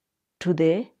to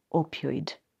the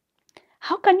opioid.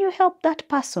 How can you help that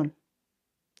person?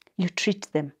 You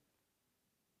treat them.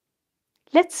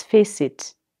 Let's face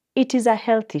it, it is a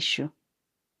health issue.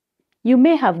 You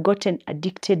may have gotten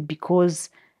addicted because,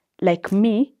 like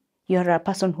me, you're a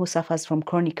person who suffers from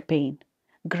chronic pain.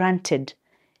 Granted,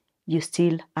 you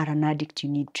still are an addict, you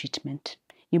need treatment.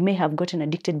 You may have gotten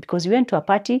addicted because you went to a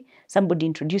party, somebody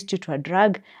introduced you to a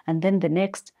drug, and then the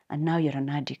next, and now you're an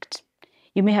addict.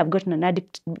 You may have gotten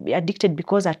addicted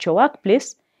because at your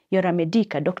workplace, you're a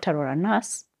medic, a doctor or a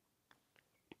nurse,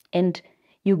 and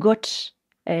you got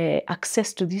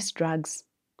access to these drugs,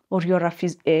 or you're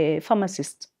a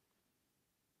pharmacist.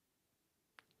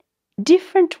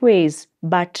 Different ways,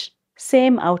 but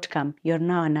same outcome. You're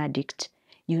now an addict.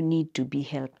 You need to be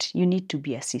helped. You need to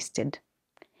be assisted.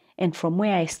 And from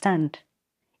where I stand,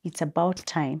 it's about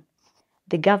time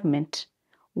the government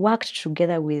worked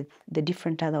together with the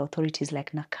different other authorities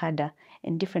like NACADA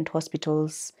and different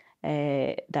hospitals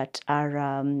that are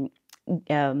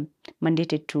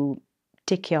mandated to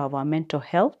take care of our mental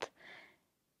health.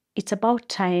 It's about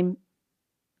time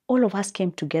all of us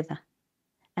came together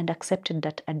and accepted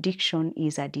that addiction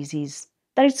is a disease.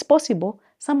 That it's possible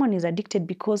someone is addicted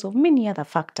because of many other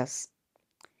factors.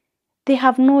 They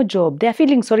have no job. They're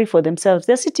feeling sorry for themselves.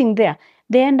 They're sitting there.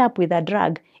 They end up with a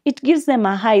drug. It gives them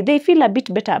a high. They feel a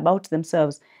bit better about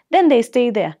themselves. Then they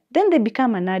stay there. Then they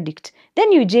become an addict.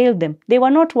 Then you jail them. They were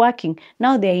not working.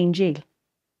 Now they're in jail.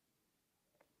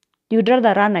 You'd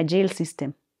rather run a jail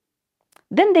system.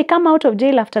 Then they come out of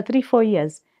jail after 3-4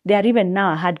 years. They are even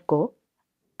now a hardcore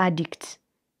addict.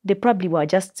 They probably were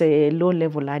just a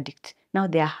low-level addict. Now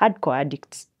they are hardcore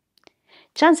addicts.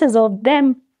 Chances of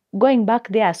them going back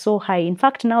there are so high. In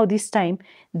fact, now this time,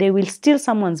 they will steal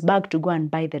someone's bag to go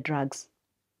and buy the drugs.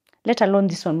 Let alone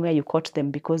this one where you caught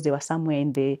them because they were somewhere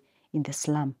in the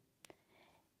slum.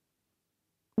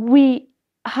 We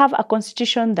have a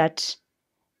constitution that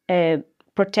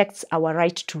protects our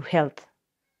right to health,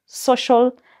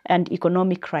 social and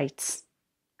economic rights.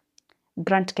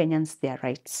 Grant Kenyans their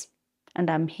rights. And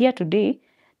I'm here today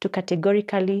to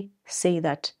categorically say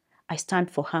that I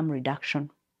stand for harm reduction.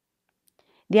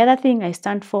 The other thing I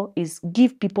stand for is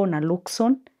give people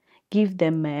naloxone, give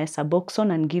them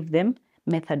Suboxone, and give them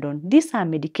methadone. These are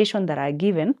medications that are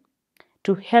given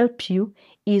to help you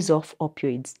ease off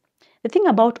opioids. The thing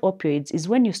about opioids is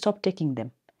when you stop taking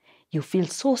them, you feel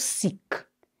so sick.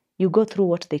 You go through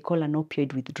what they call an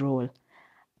opioid withdrawal.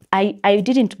 I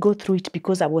didn't go through it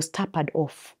because I was tapered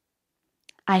off.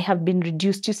 I have been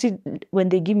reduced. You see, when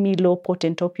they give me low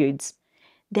potent opioids,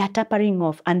 they are tapering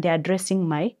off and they are addressing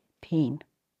my pain.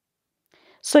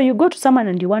 So you go to someone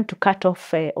and you want to cut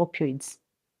off opioids.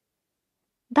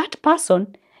 That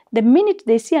person, the minute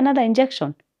they see another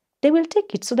injection, they will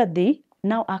take it so that they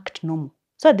now act normal,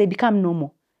 so that they become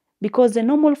normal. Because the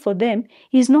normal for them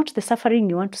is not the suffering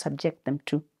you want to subject them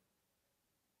to.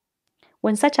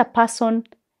 When such a person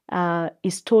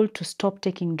is told to stop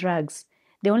taking drugs,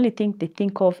 the only thing they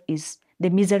think of is the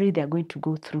misery they are going to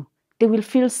go through. They will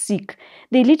feel sick.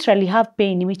 They literally have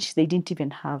pain which they didn't even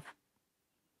have.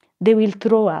 They will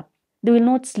throw up. They will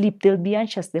not sleep. They'll be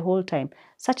anxious the whole time.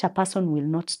 Such a person will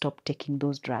not stop taking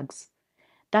those drugs.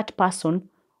 That person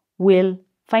will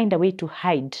find a way to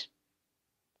hide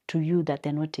to you that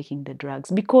they're not taking the drugs,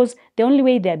 because the only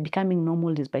way they're becoming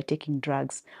normal is by taking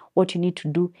drugs. What you need to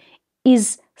do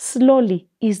is slowly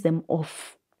ease them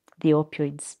off the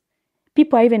opioids.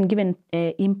 People are even given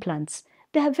implants.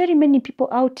 There are very many people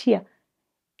out here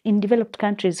in developed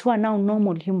countries who are now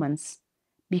normal humans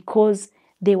because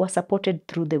they were supported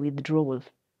through the withdrawal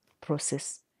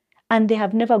process. And they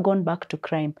have never gone back to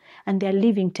crime. And they are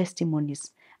living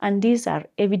testimonies. And these are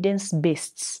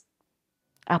evidence-based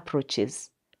approaches,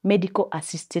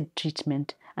 medical-assisted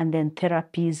treatment, and then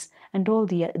therapies, and all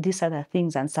these other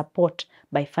things, and support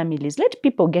by families. Let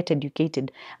people get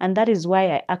educated. And that is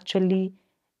why I actually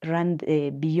run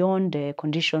the Beyond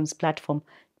Conditions platform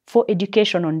for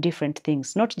education on different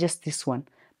things, not just this one,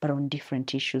 but on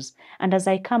different issues. And as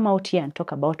I come out here and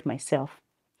talk about myself,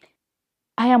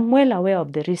 I am well aware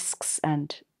of the risks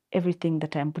and everything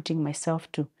that I'm putting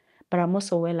myself to, but I'm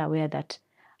also well aware that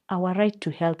our right to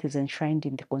health is enshrined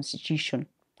in the Constitution.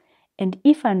 And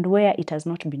if and where it has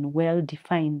not been well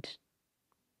defined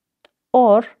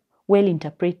or well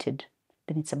interpreted,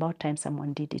 then it's about time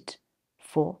someone did it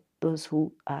for those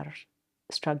who are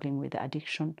struggling with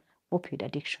addiction, opioid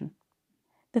addiction.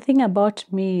 The thing about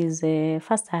me is,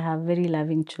 first, I have very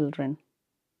loving children.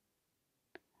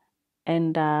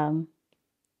 And I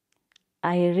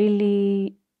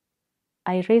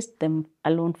raised them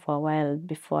alone for a while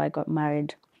before I got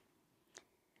married.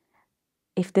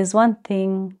 If there's one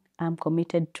thing I'm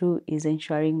committed to, is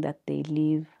ensuring that they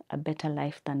live a better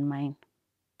life than mine.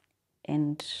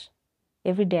 And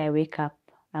every day I wake up,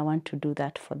 I want to do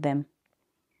that for them.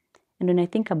 And when I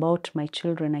think about my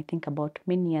children, I think about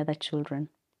many other children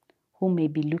who may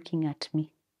be looking at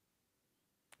me.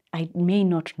 I may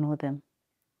not know them.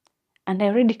 And I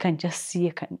already can just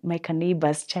see my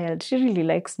neighbor's child. She really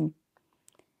likes me.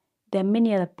 There are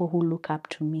many other people who look up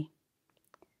to me.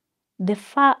 The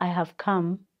far I have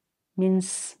come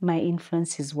means my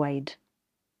influence is wide.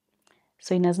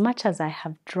 So in as much as I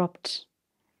have dropped,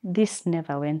 this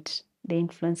never went. The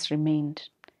influence remained.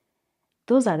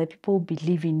 Those are the people who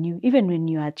believe in you, even when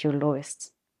you're at your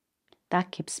lowest.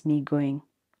 That keeps me going.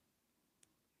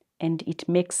 And it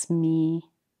makes me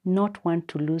not want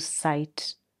to lose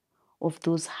sight of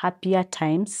those happier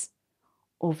times,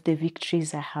 of the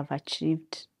victories I have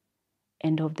achieved,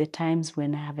 and of the times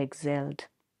when I have excelled.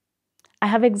 I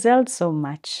have excelled so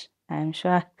much. I'm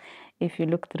sure if you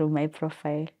look through my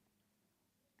profile,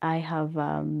 I have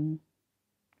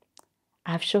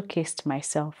showcased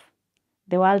myself.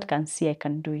 The world can see I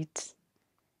can do it.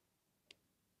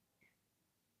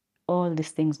 All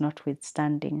these things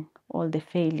notwithstanding, all the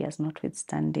failures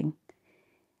notwithstanding,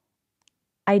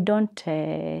 I don't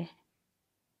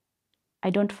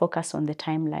focus on the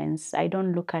timelines. I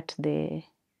don't look at the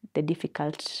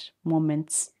difficult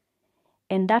moments.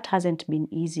 And that hasn't been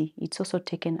easy. It's also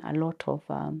taken a lot of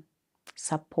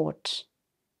support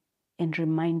and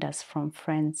reminders from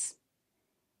friends.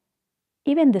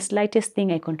 Even the slightest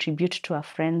thing I contribute to a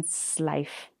friend's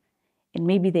life, and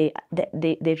maybe they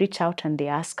reach out and they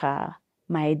ask my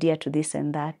idea to this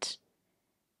and that,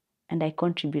 and I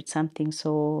contribute something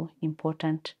so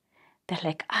important, they're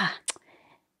like,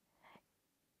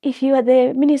 if you are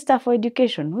the Minister for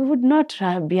Education, we would not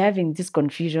be having this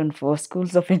confusion for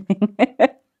schools opening.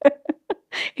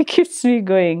 It keeps me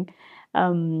going.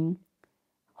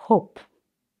 Hope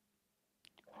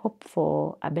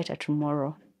for a better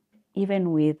tomorrow.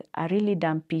 Even with a really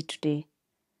dumpy today,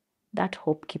 that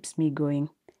hope keeps me going.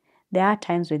 There are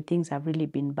times when things have really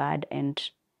been bad and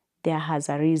there has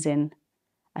arisen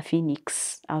a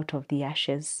phoenix out of the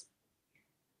ashes.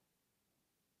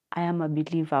 I am a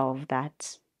believer of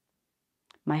that.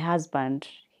 My husband,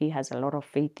 he has a lot of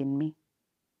faith in me.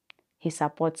 He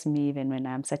supports me even when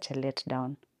I'm such a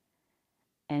letdown.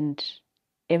 And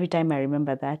every time I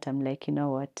remember that, I'm like, you know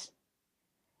what?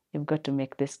 You've got to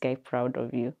make this guy proud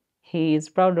of you. He is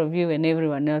proud of you and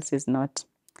everyone else is not.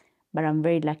 But I'm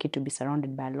very lucky to be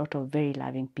surrounded by a lot of very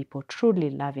loving people, truly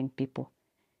loving people.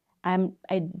 I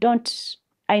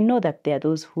know that there are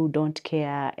those who don't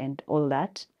care and all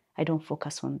that. I don't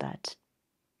focus on that.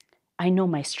 I know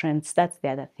my strengths. That's the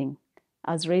other thing.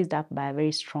 I was raised up by a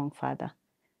very strong father.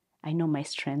 I know my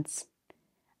strengths.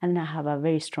 And I have a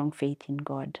very strong faith in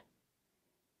God.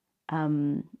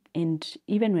 And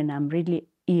even when I'm really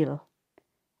ill,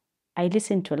 I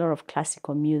listen to a lot of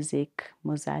classical music,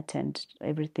 Mozart and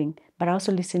everything, but I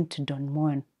also listen to Don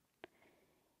Moen.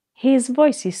 His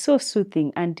voice is so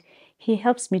soothing and he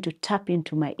helps me to tap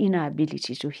into my inner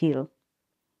ability to heal.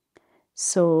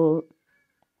 So,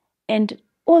 and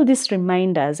all these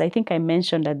reminders, I think I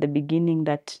mentioned at the beginning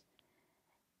that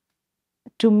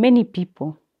to many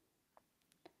people,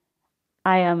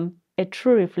 I am a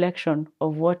true reflection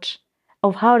of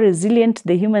how resilient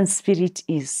the human spirit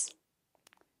is.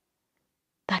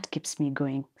 That keeps me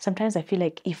going. Sometimes I feel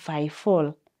like if I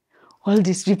fall, all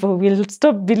these people will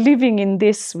stop believing in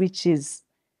this, which is,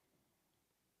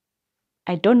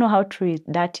 I don't know how true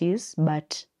that is,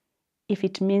 but if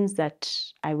it means that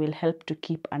I will help to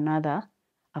keep another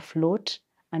afloat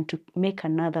and to make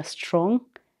another strong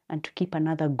and to keep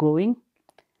another going,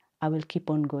 I will keep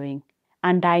on going.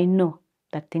 And I know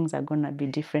that things are going to be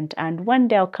different. And one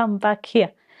day I'll come back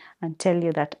here and tell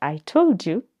you that I told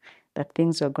you that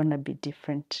things were going to be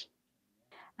different.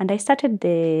 And I started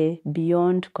the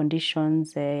Beyond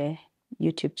Conditions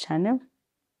YouTube channel.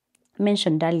 I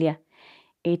mentioned earlier,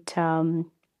 we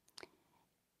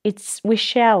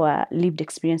share our lived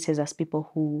experiences as people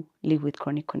who live with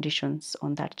chronic conditions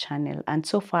on that channel. And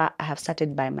so far, I have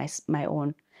started by my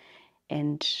own,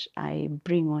 and I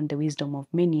bring on the wisdom of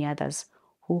many others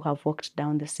who have walked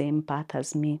down the same path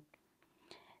as me.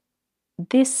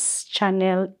 This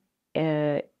channel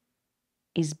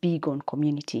is big on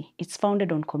community. It's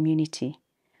founded on community,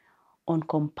 on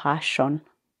compassion,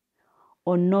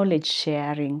 or knowledge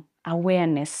sharing,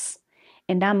 awareness.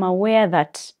 And I'm aware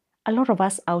that a lot of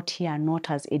us out here are not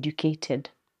as educated.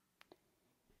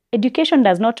 Education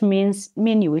does not mean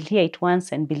you will hear it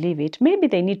once and believe it. Maybe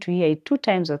they need to hear it 2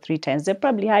 times or 3 times. They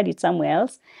probably heard it somewhere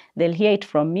else. They'll hear it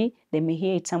from me. They may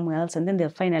hear it somewhere else. And then they'll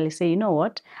finally say, you know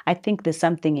what? I think there's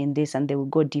something in this, and they will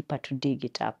go deeper to dig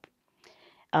it up.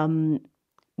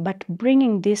 But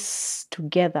bringing this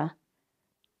together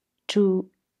to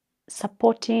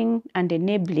supporting and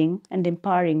enabling and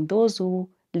empowering those who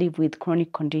live with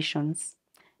chronic conditions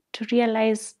to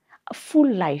realize a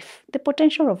full life, the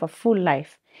potential of a full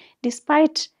life,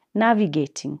 despite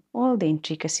navigating all the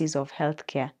intricacies of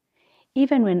healthcare,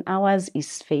 even when ours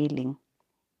is failing,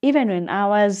 even when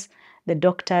ours, the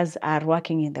doctors are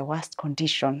working in the worst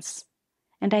conditions.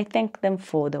 And I thank them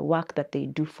for the work that they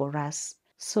do for us.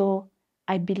 So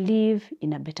I believe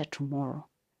in a better tomorrow.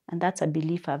 And that's a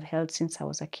belief I've held since I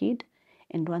was a kid,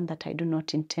 and one that I do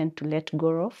not intend to let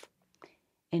go of.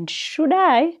 And should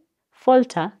I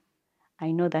falter,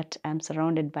 I know that I'm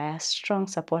surrounded by a strong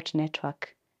support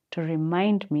network to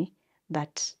remind me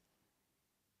that,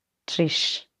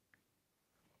 Trish,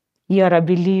 you're a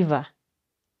believer.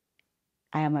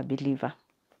 I am a believer.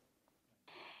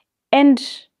 And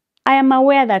I am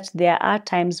aware that there are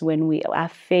times when we are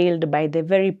failed by the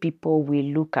very people we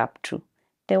look up to,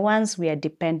 the ones we are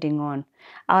depending on.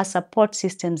 Our support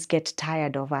systems get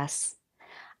tired of us.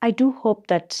 I do hope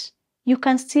that you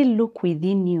can still look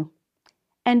within you.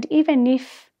 And even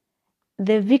if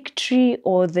the victory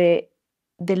or the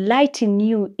light in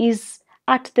you is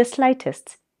at the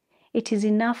slightest, it is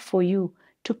enough for you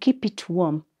to keep it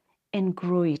warm and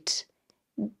grow it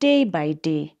day by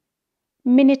day,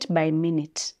 minute by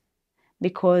minute,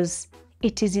 because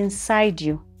it is inside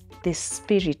you, the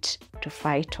spirit to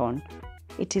fight on.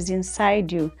 It is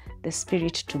inside you, the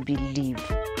spirit to believe.